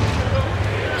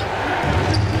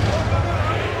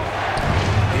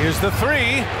 Here's the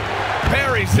three.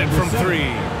 Buries it from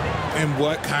three. And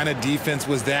what kind of defense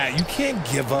was that? You can't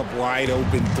give up wide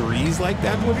open threes like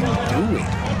that. What are you doing?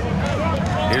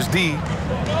 Here's D.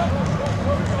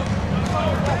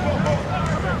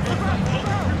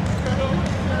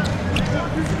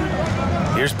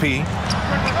 Here's P.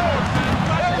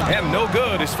 And no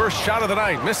good. His first shot of the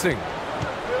night, missing.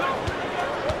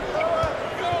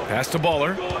 Pass to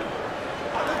Baller.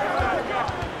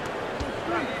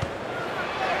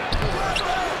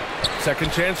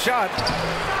 Second chance shot.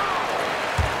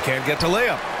 Can't get to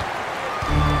layup.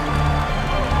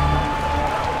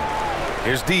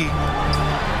 Here's D.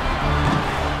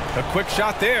 A quick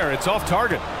shot there. It's off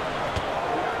target.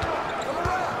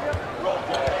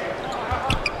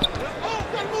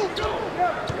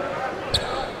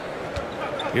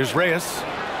 Here's Reyes.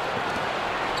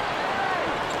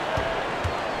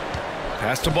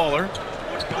 Pass to Baller.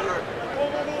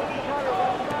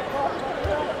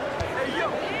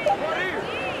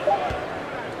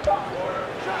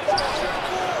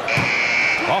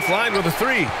 Offline with a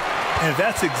three. And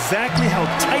that's exactly how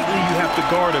tightly you have to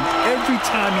guard him every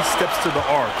time he steps to the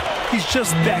arc. He's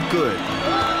just that good.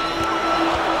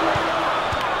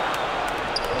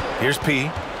 Here's P.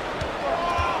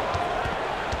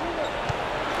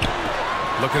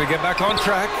 Looking to get back on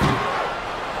track.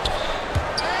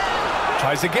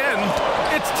 Tries again.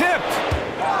 It's tipped.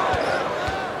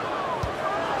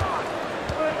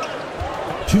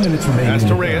 2 minutes remaining. Pass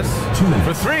to Reyes. 2 minutes.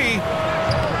 For three.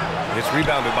 It's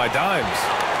rebounded by Dimes.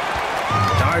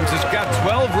 Dimes has got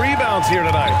 12 rebounds here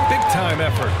tonight. Big time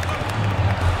effort.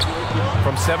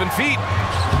 From 7 feet.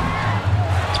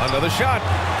 Another shot.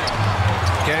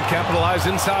 Can't capitalize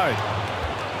inside.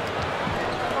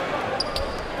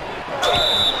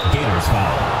 Gators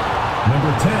foul.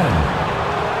 Number 10.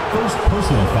 First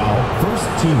personal foul. First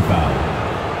team foul.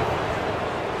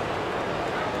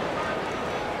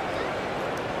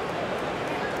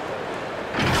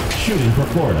 Shooting for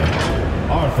Florida,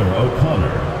 Arthur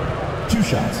O'Connor. 2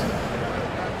 shots.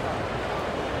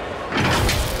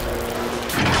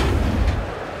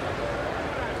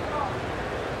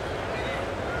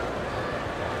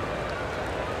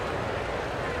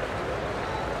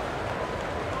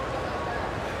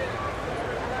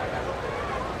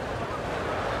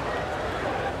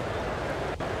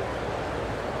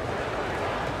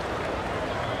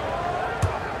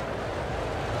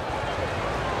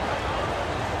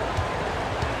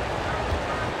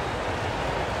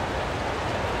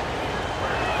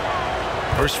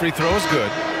 First free throw is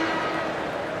good.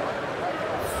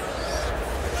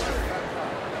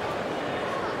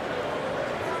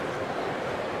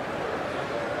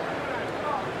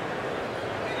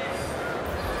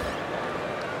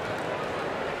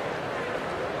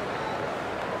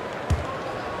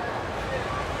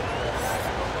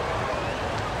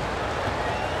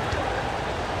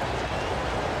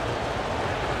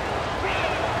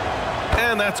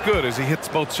 And that's good as he hits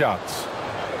both shots.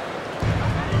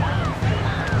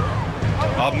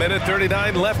 A minute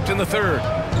 39 left in the third.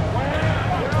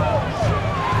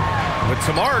 With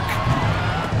some arc.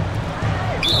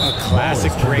 A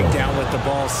classic breakdown with the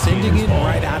ball, sending it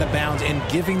right out of bounds and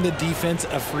giving the defense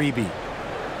a freebie.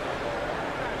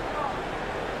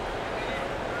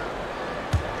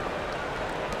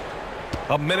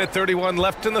 A minute 31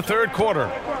 left in the third quarter.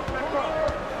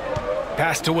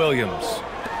 Pass to Williams.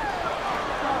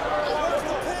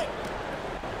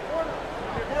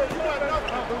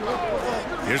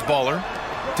 Here's Baller.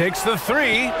 Takes the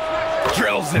three.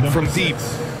 Drills it from deep.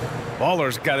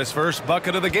 Baller's got his first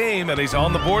bucket of the game, and he's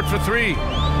on the board for three.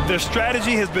 Their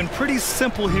strategy has been pretty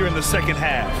simple here in the second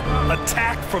half.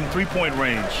 Attack from three-point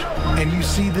range. And you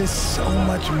see this so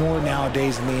much more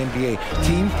nowadays in the NBA.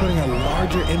 Teams putting a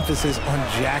larger emphasis on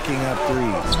jacking up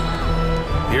threes.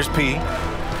 Here's P.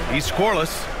 He's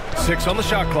scoreless. 6 on the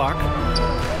shot clock.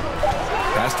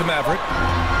 Pass to Maverick.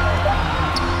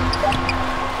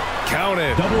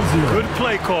 Counted. Good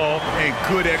play call and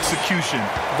good execution.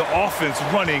 The offense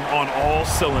running on all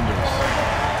cylinders.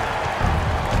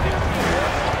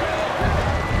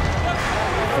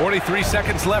 43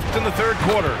 seconds left in the third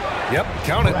quarter. Yep,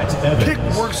 count it. Pick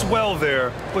works well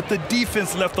there, but the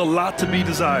defense left a lot to be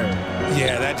desired.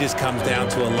 Yeah, that just comes down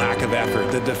to a lack of effort.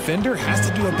 The defender has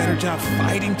to do a better job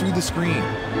fighting through the screen.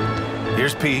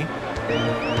 Here's P.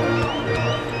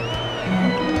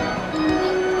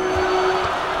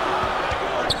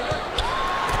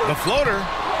 The floater,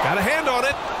 got a hand on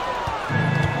it.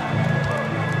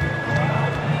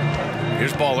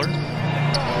 Here's Baller.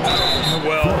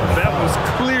 Well, that was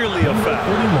clearly a foul.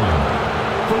 31.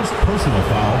 First personal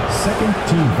foul, second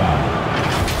team foul.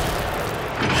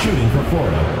 Shooting for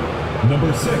Florida,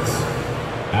 number 6,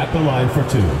 at the line for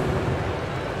 2.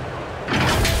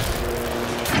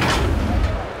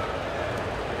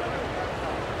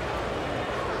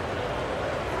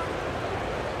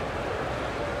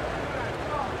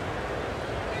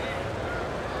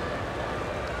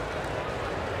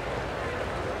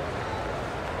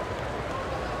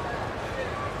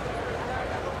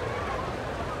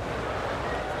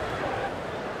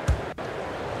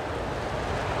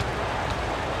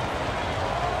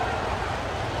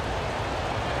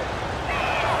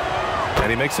 And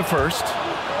he makes a first.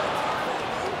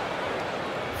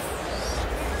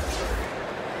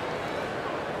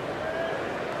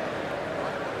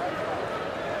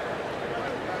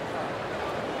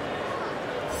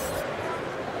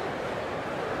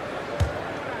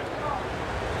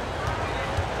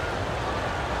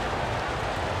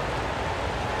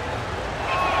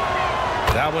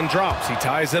 That one drops. He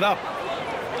ties it up.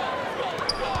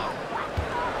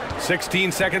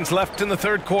 16 seconds left in the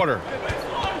third quarter.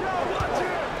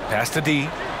 Pass to D.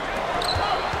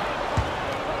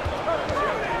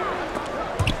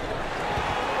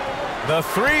 The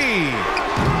three.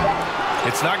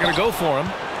 It's not going to go for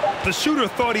him. The shooter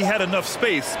thought he had enough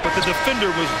space, but the defender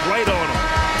was right on him.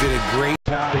 Did a great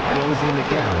job at closing the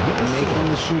gap and making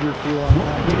the shooter feel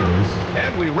unhappy.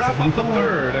 And we wrap up the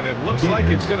third, and it looks like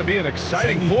it's going to be an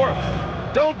exciting fourth.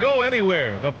 Don't go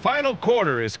anywhere. The final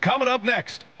quarter is coming up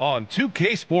next on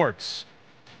 2K Sports.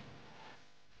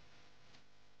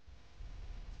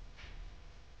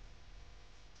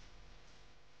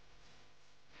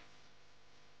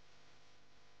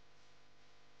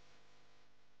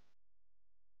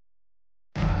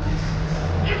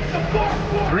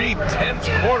 Three tense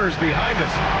quarters behind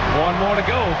us. One more to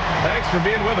go. Thanks for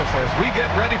being with us as we get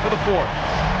ready for the fourth.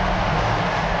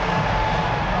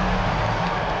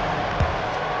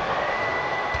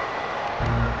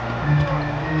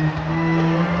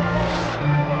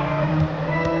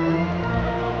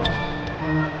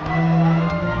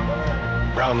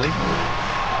 Brownlee.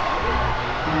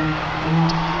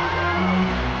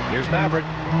 Here's Maverick.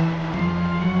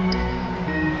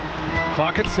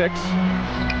 Clock at 6.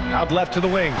 Out left to the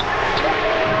wing.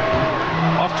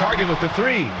 Off target with the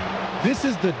three. This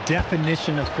is the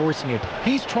definition of forcing it.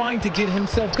 He's trying to get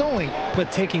himself going,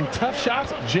 but taking tough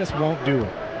shots just won't do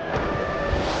it.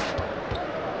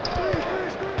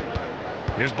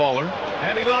 Here's Baller.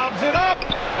 And he lobs it up.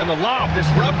 And the lob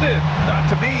disrupted. Not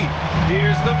to be.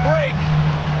 Here's the break.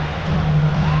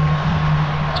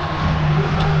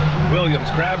 Williams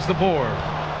grabs the board.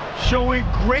 Showing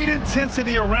great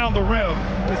intensity around the rim.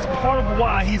 It's part of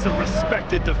why he's a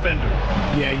respected defender.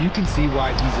 Yeah, you can see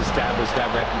why he's established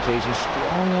that reputation.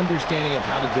 Strong understanding of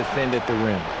how to defend at the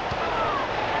rim.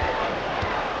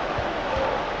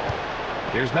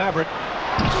 Here's Maverick.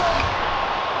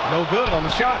 No good on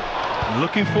the shot.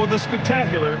 Looking for the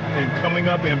spectacular and coming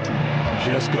up empty.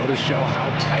 Just go to show how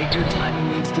tight your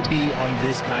timing needs to be on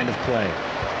this kind of play.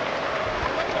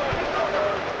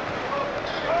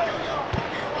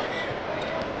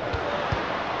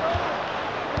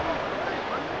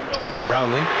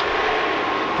 Brownlee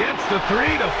gets the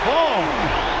three to fall.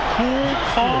 Cool,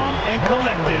 calm, and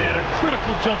collected at a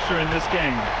critical juncture in this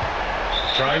game.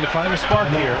 Trying to find a spark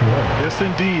here. Yes,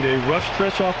 indeed. A rough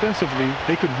stretch offensively.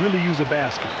 They could really use a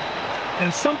basket.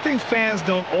 And something fans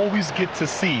don't always get to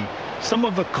see. Some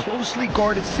of the closely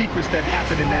guarded secrets that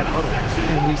happen in that huddle.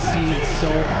 And we see it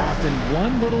so often.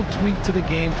 One little tweak to the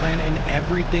game plan and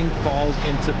everything falls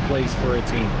into place for a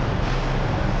team.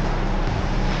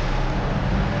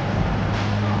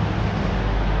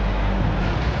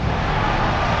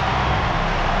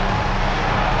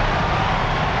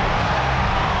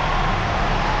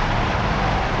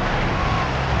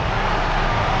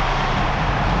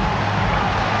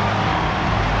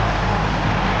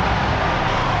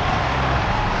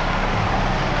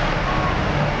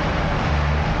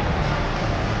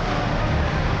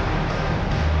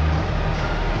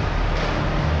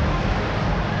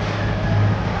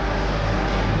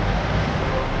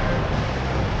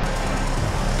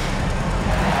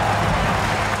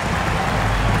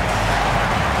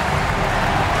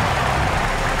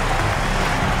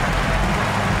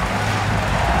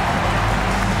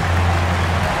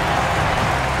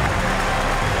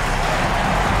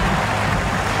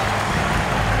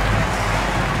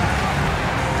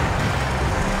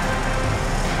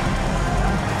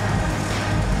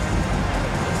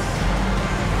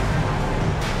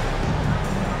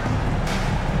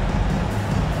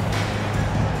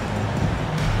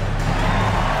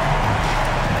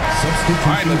 All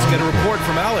right, let's get a report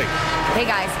from Allie. Hey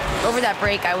guys, over that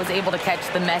break, I was able to catch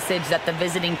the message that the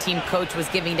visiting team coach was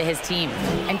giving to his team.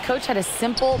 And coach had a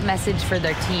simple message for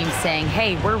their team saying,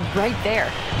 hey, we're right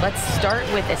there. Let's start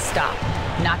with a stop.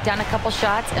 Knock down a couple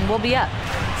shots and we'll be up.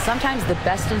 Sometimes the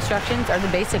best instructions are the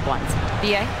basic ones.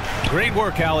 BA? Great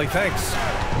work, Allie. Thanks.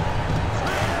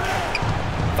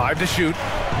 5 to shoot.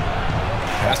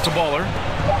 Pass to Baller.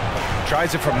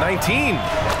 Tries it from 19.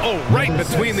 Oh, right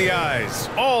between the eyes.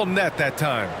 All net that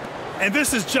time. And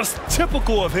this is just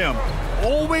typical of him.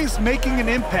 Always making an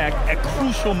impact at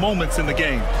crucial moments in the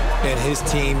game. And his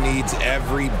team needs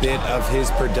every bit of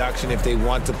his production if they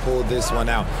want to pull this one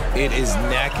out. It is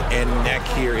neck and neck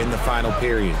here in the final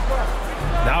period.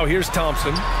 Now here's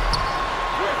Thompson.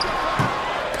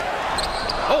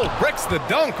 Oh, breaks the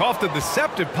dunk off the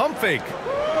deceptive pump fake.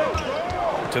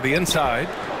 To the inside.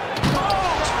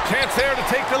 Chance there to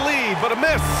take the lead, but a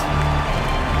miss.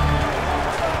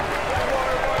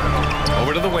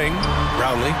 Over to the wing,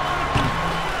 Brownlee.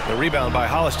 The rebound by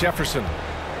Hollis Jefferson.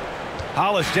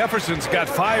 Hollis Jefferson's got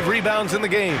 5 rebounds in the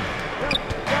game.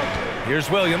 Here's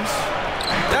Williams.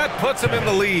 That puts him in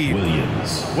the lead.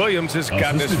 Williams has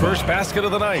gotten his first basket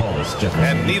of the night.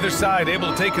 And neither side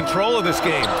able to take control of this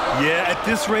game. Yeah, at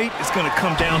this rate, it's going to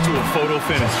come down to a photo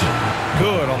finish.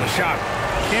 Good on the shot.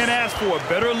 Can't ask for a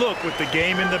better look with the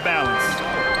game in the balance.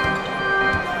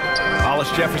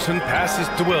 Hollis Jefferson passes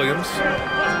to Williams.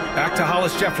 Back to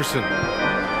Hollis Jefferson.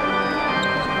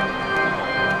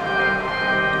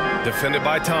 Defended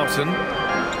by Thompson.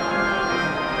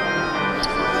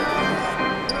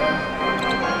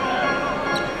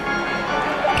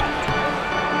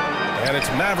 And it's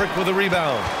Maverick with a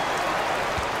rebound.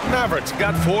 Maverick's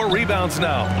got 4 rebounds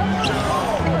now.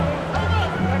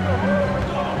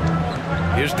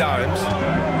 Here's Dimes.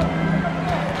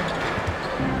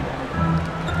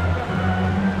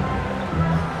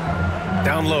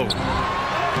 Down low.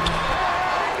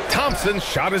 Thompson's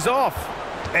shot is off.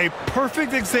 A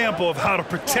perfect example of how to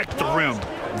protect the rim.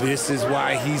 This is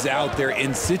why he's out there.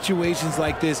 In situations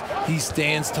like this, he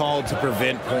stands tall to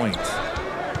prevent points.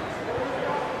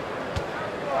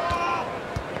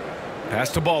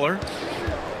 Pass to Baller.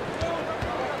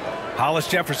 Hollis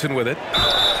Jefferson with it.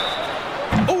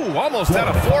 Oh, almost had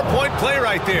a 4-point play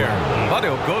right there. But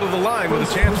he'll go to the line with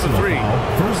a chance for 3.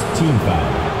 First team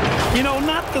foul. You know,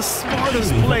 not the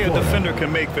smartest play a defender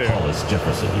can make there. Hollis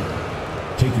Jefferson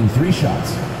taking 3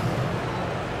 shots.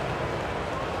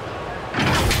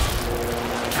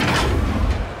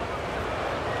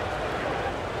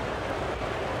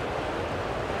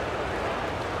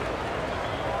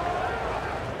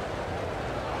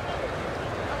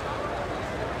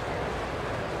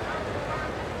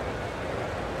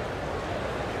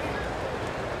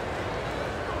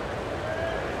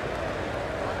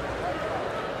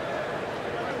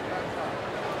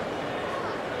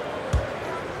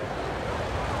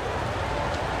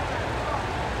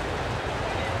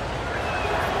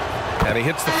 And he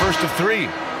hits the first of 3.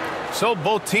 So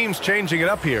both teams changing it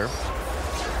up here.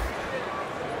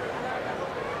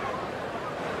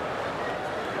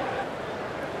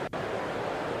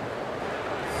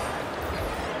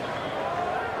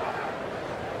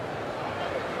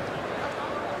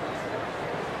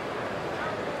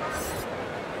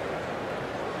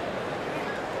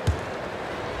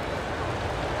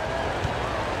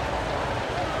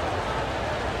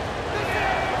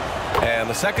 And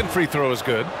the second free throw is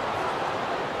good.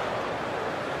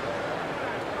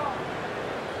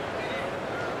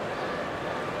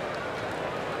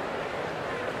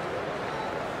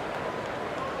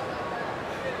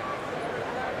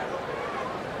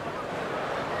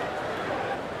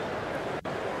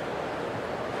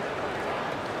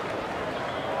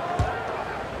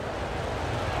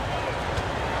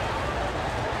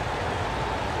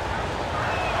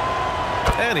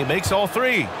 And he makes all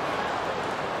 3.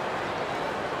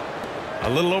 A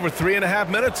little over 3.5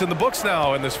 minutes in the books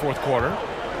now in this 4th quarter.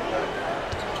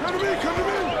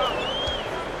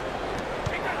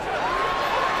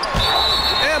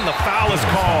 And the foul is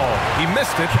called. He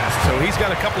missed it, so he's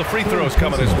got a couple of free throws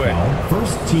coming his way.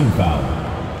 First team foul.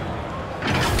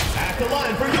 At the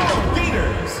line for your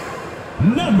Gators,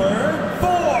 number 4.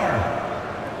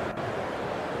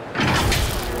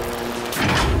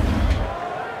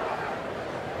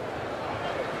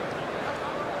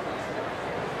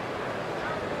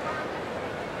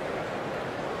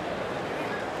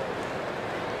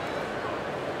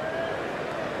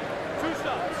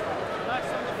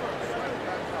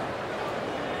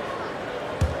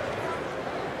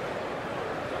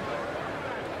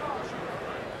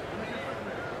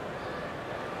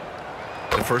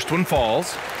 The first one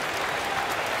falls.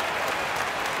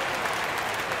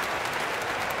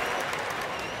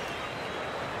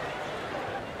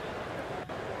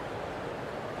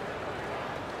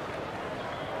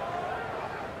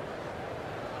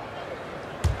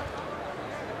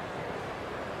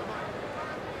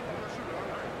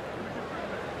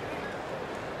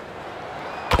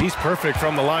 He's perfect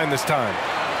from the line this time.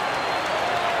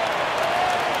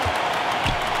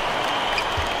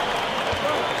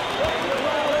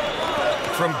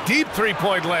 From deep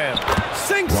three-point land.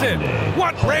 Sinks it.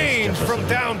 What range from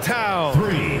downtown.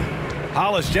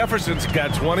 Hollis Jefferson's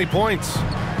got 20 points.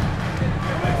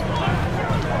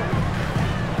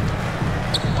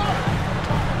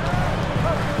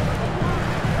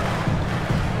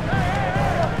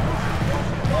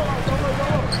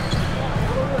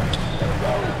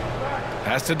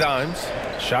 Pass to Dimes.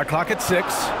 Shot clock at 6.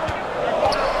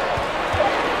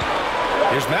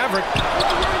 Here's Maverick.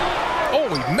 Oh,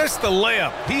 he missed the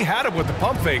layup. He had it with the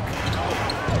pump fake.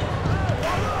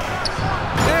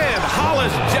 And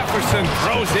Hollis Jefferson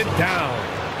throws it down.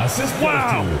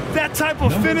 Wow, that type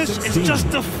of finish is just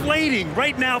deflating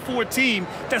right now for a team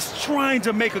that's trying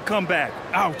to make a comeback.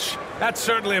 Ouch. That's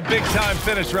certainly a big-time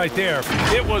finish right there.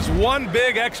 It was one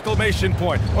big exclamation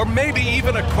point, or maybe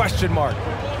even a question mark.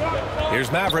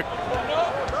 Here's Maverick.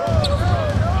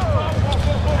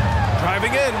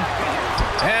 Driving in.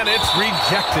 And it's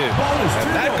rejected.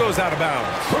 And that goes out of bounds.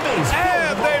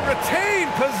 And they retain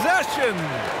possession.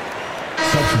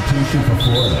 Substitution for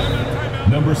Florida.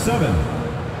 Number 7.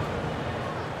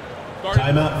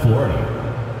 Timeout, Florida.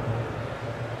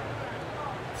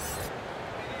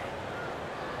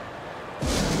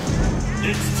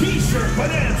 It's T-shirt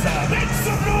Bonanza. Make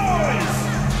some noise!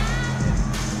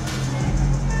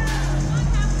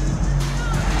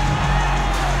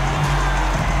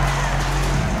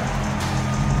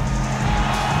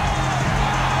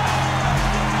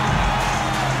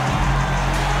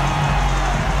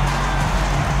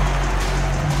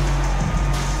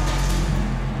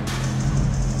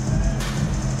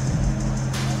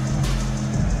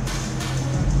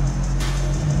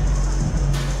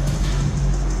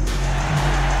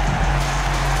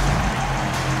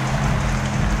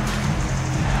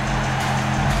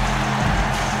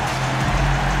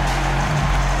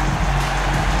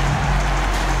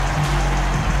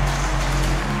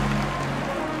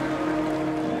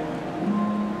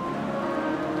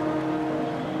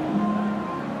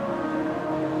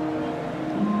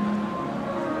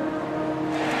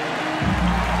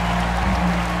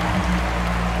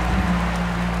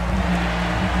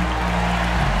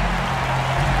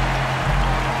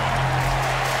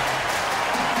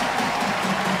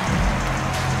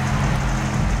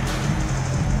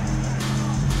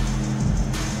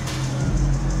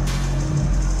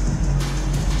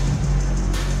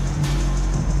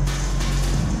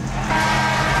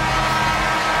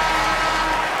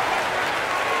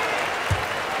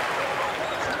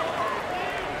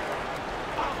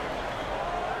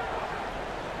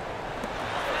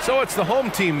 So it's the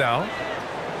home team now,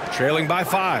 trailing by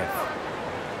 5.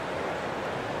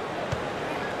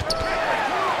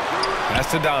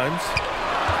 Pass to Dimes.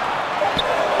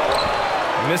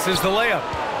 Misses the layup.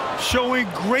 Showing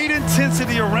great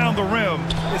intensity around the rim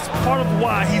is part of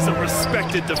why he's a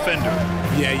respected defender.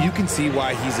 Yeah, you can see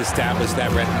why he's established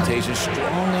that reputation.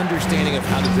 Strong understanding of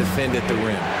how to defend at the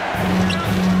rim.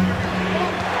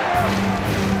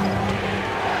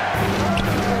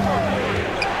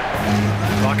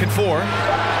 Clock at 4.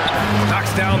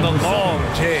 Knocks down the long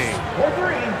J.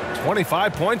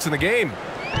 25 points in the game.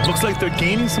 Looks like they're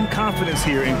gaining some confidence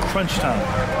here in crunch time.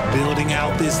 Building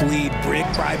out this lead brick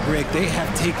by brick. They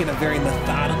have taken a very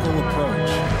methodical approach.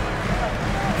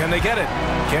 Can they get it?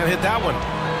 Can't hit that one.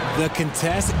 The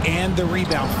contest and the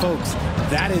rebound, folks.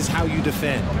 That is how you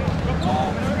defend.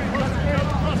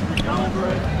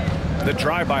 The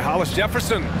drive by Hollis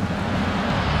Jefferson.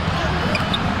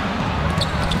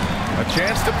 A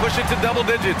chance to push it to double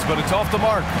digits, but it's off the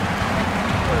mark.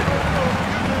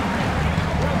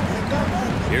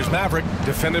 Here's Maverick,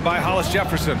 defended by Hollis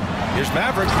Jefferson. Here's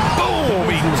Maverick. Boom!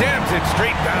 He jams it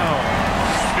straight down.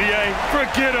 BA,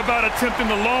 forget about attempting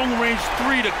the long-range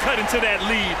 3 to cut into that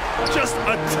lead. Just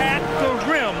attack the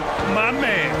rim, my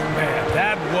man. Man,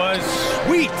 that was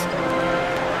sweet.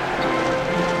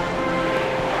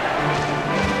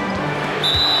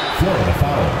 Florida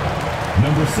foul.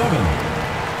 Number 7.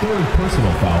 Third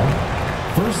personal foul.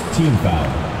 First team foul.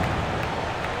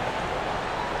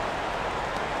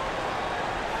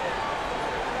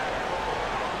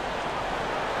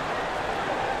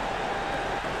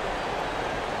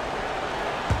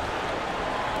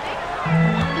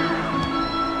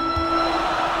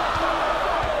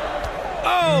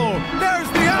 Oh,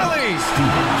 there's the alley.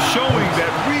 Showing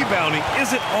that rebounding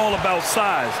isn't all about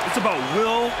size. It's about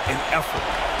will and effort.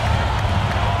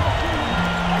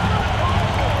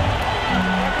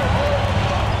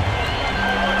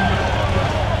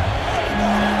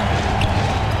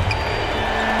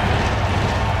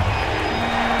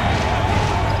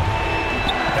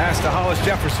 to Hollis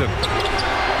Jefferson.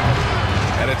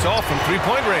 And it's all from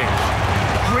three-point range.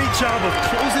 Great job of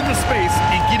closing the space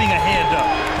and getting a hand up.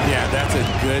 Yeah, that's a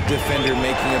good defender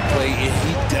making a play if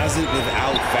he does it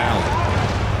without fouling.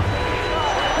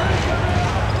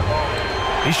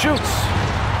 He shoots.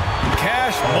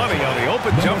 Cash money on the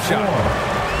open jump shot.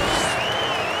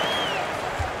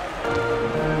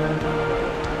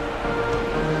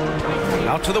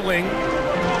 Out to the wing.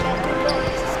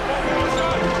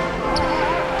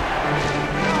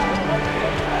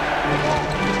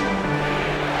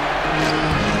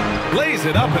 Lays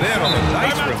it up and in on a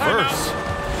nice reverse.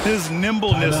 His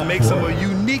nimbleness makes him a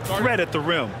unique threat at the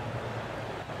rim.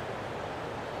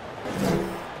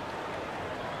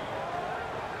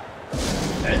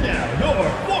 And now, your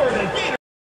Florida Gators.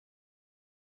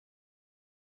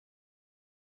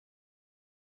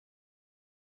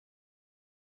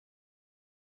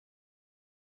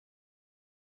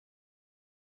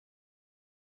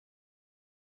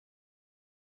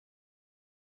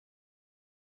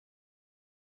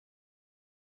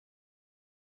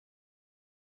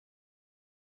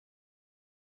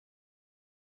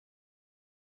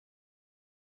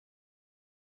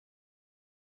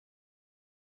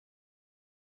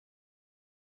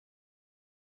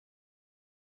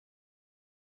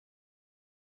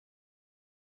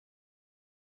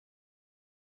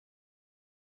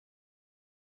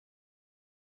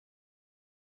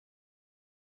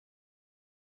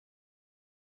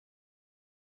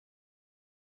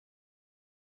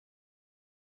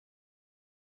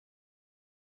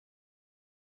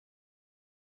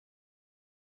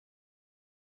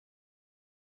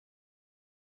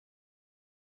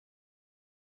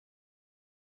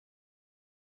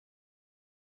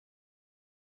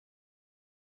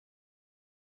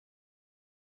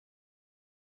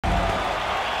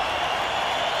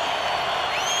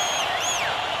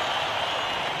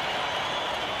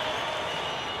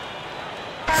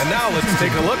 And now let's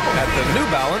take a look at the New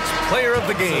Balance Player of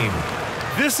the Game.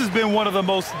 This has been one of the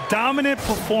most dominant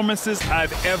performances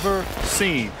I've ever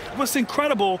seen. What's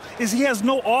incredible is he has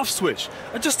no off switch,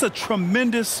 just a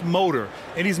tremendous motor,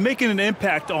 and he's making an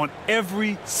impact on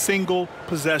every single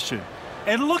possession.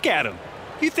 And look at him.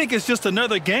 You think it's just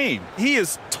another game. He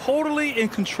is totally in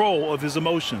control of his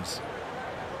emotions.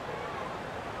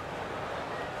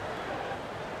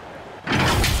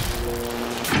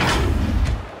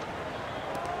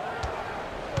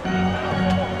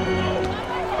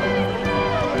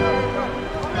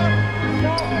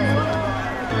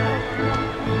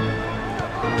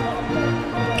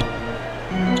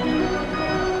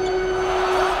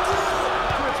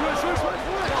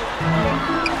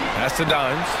 To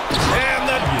Dimes, and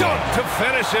the dunk to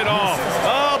finish it off.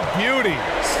 A beauty.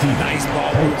 Nice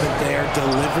ball movement there.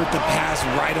 Delivered the pass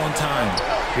right on time.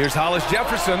 Here's Hollis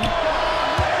Jefferson.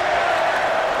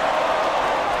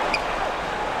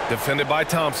 Defended by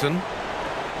Thompson.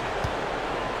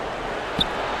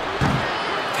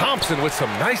 Thompson with some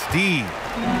nice D.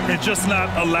 And just not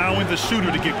allowing the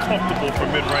shooter to get comfortable from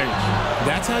mid-range.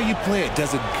 That's how you play it.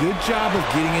 Does a good job of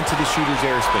getting into the shooter's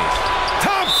airspace.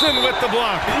 Thompson with the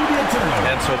block.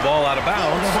 And so ball out of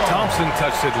bounds. Thompson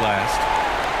touched it last.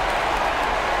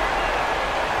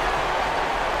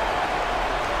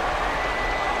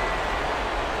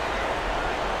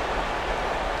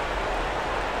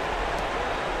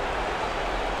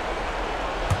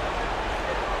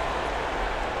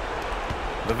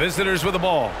 The visitors with the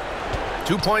ball.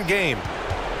 2-point game.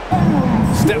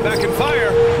 Step back and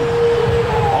fire.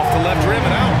 Off the left rim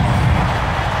and out.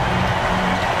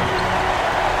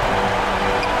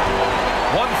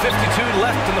 1:52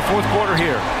 left in the fourth quarter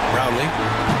here. Brownlee.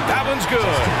 That one's good.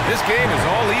 This game is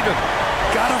all even.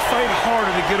 Gotta fight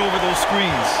harder to get over those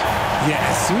screens. Yeah,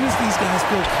 as soon as these guys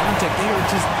feel contact, they are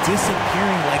just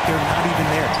disappearing like they're not even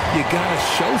there. You gotta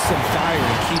show some fire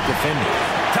and keep defending.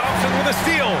 Thompson with a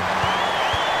steal.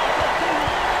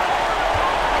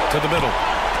 To the middle.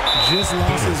 Just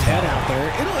lost his head out there.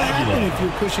 It'll happen if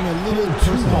you're pushing a little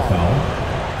too hard.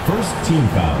 First team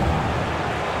foul.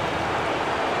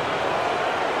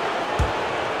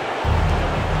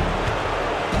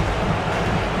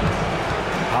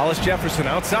 Hollis Jefferson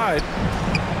outside.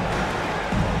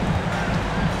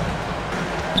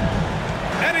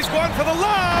 And he's going for the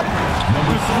lob.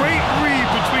 Great read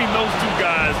between those two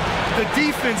guys. The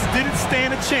defense didn't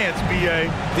stand a chance,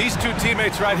 B.A. These two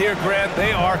teammates right here, Grant,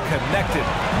 they are connected.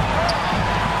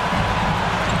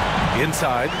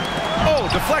 Inside. Oh,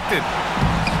 deflected.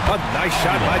 A nice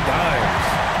shot by Dimes.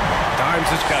 Dimes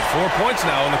has got 4 points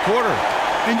now in the quarter.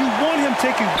 And you want him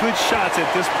taking good shots at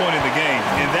this point in the game.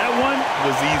 And that one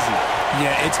was easy.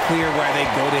 Yeah, it's clear why they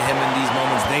go to him in these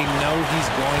moments. They know he's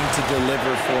going to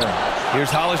deliver for them.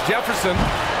 Here's Hollis Jefferson.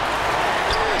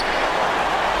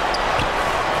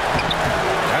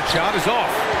 That shot is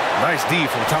off. Nice D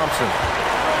from Thompson.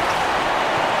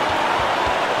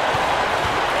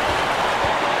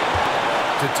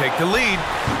 To take the lead.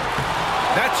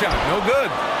 That shot, no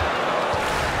good.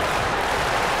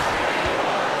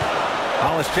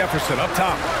 Hollis Jefferson up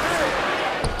top.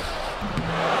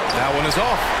 That one is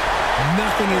off.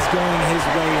 Nothing is going his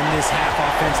way in this half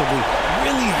offensively.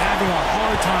 Really having a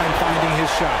hard time finding his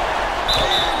shot.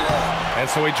 And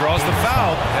so he draws the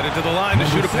foul, headed to the line to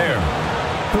shoot a pair.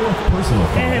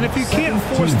 And if you can't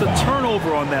force the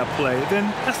turnover on that play, then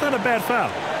that's not a bad foul.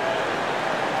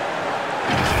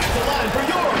 The line for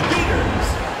your leaders.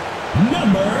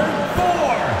 Number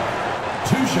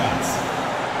 4. 2 shots.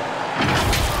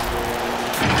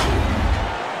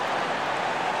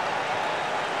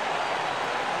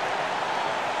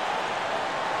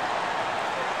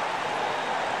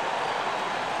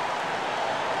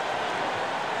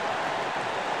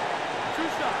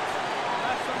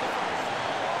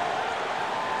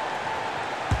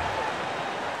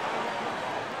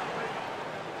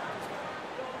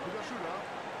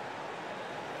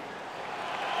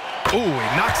 Ooh,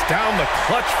 he knocks down the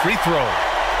clutch free throw.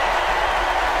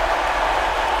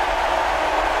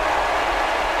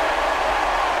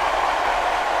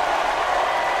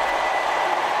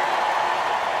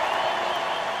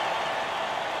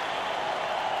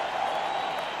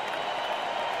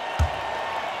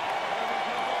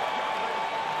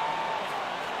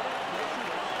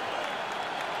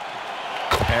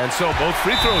 And so both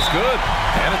free throws good.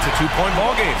 And it's a 2-point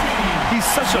ball game. He's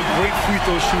such a great free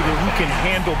throw shooter who can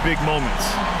handle big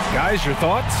moments. Guys, your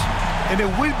thoughts? And it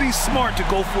would be smart to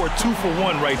go for a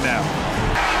 2-for-1 right now.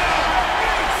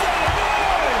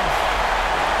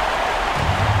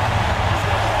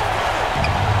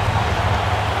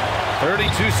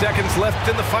 .32 seconds left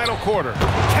in the final quarter.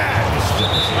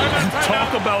 Cash!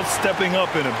 Talk about stepping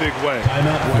up in a big way.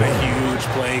 What a huge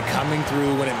play coming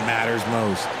through when it matters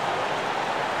most.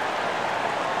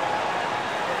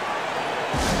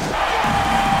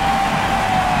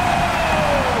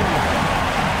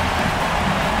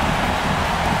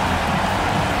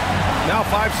 Now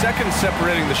 5 seconds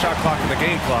separating the shot clock and the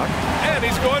game clock. And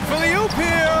he's going for the oop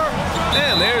here.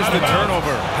 And there's the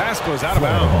turnover. Pass goes out of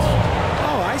bounds.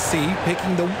 Oh, I see.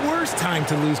 Picking the worst time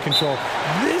to lose control.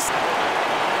 This...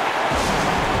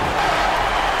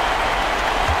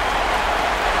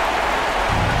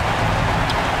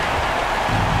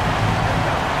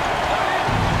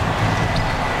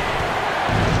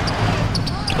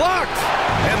 Blocked.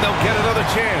 And they'll get another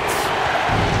chance.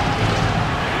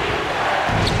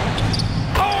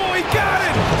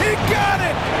 He got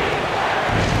it!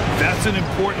 That's an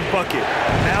important bucket.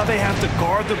 Now they have to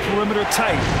guard the perimeter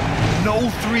tight. No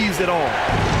threes at all.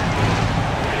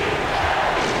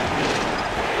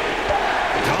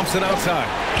 Thompson outside.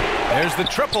 There's the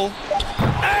triple.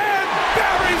 And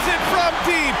buries it from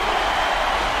deep.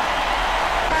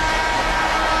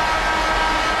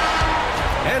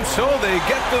 And so they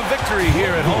get the victory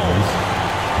here at home.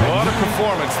 What a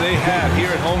performance they had here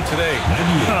at home today.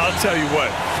 I'll tell you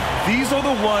what. These are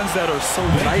the ones that are so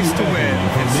nice to win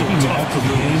and so tough to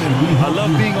lose. I love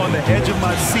being on the edge of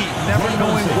my seat, never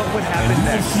knowing what would happen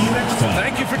next.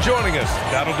 Thank you for joining us.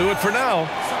 That'll do it for now.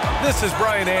 This is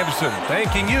Brian Anderson,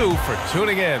 thanking you for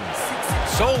tuning in.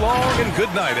 So long and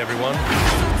good night, everyone.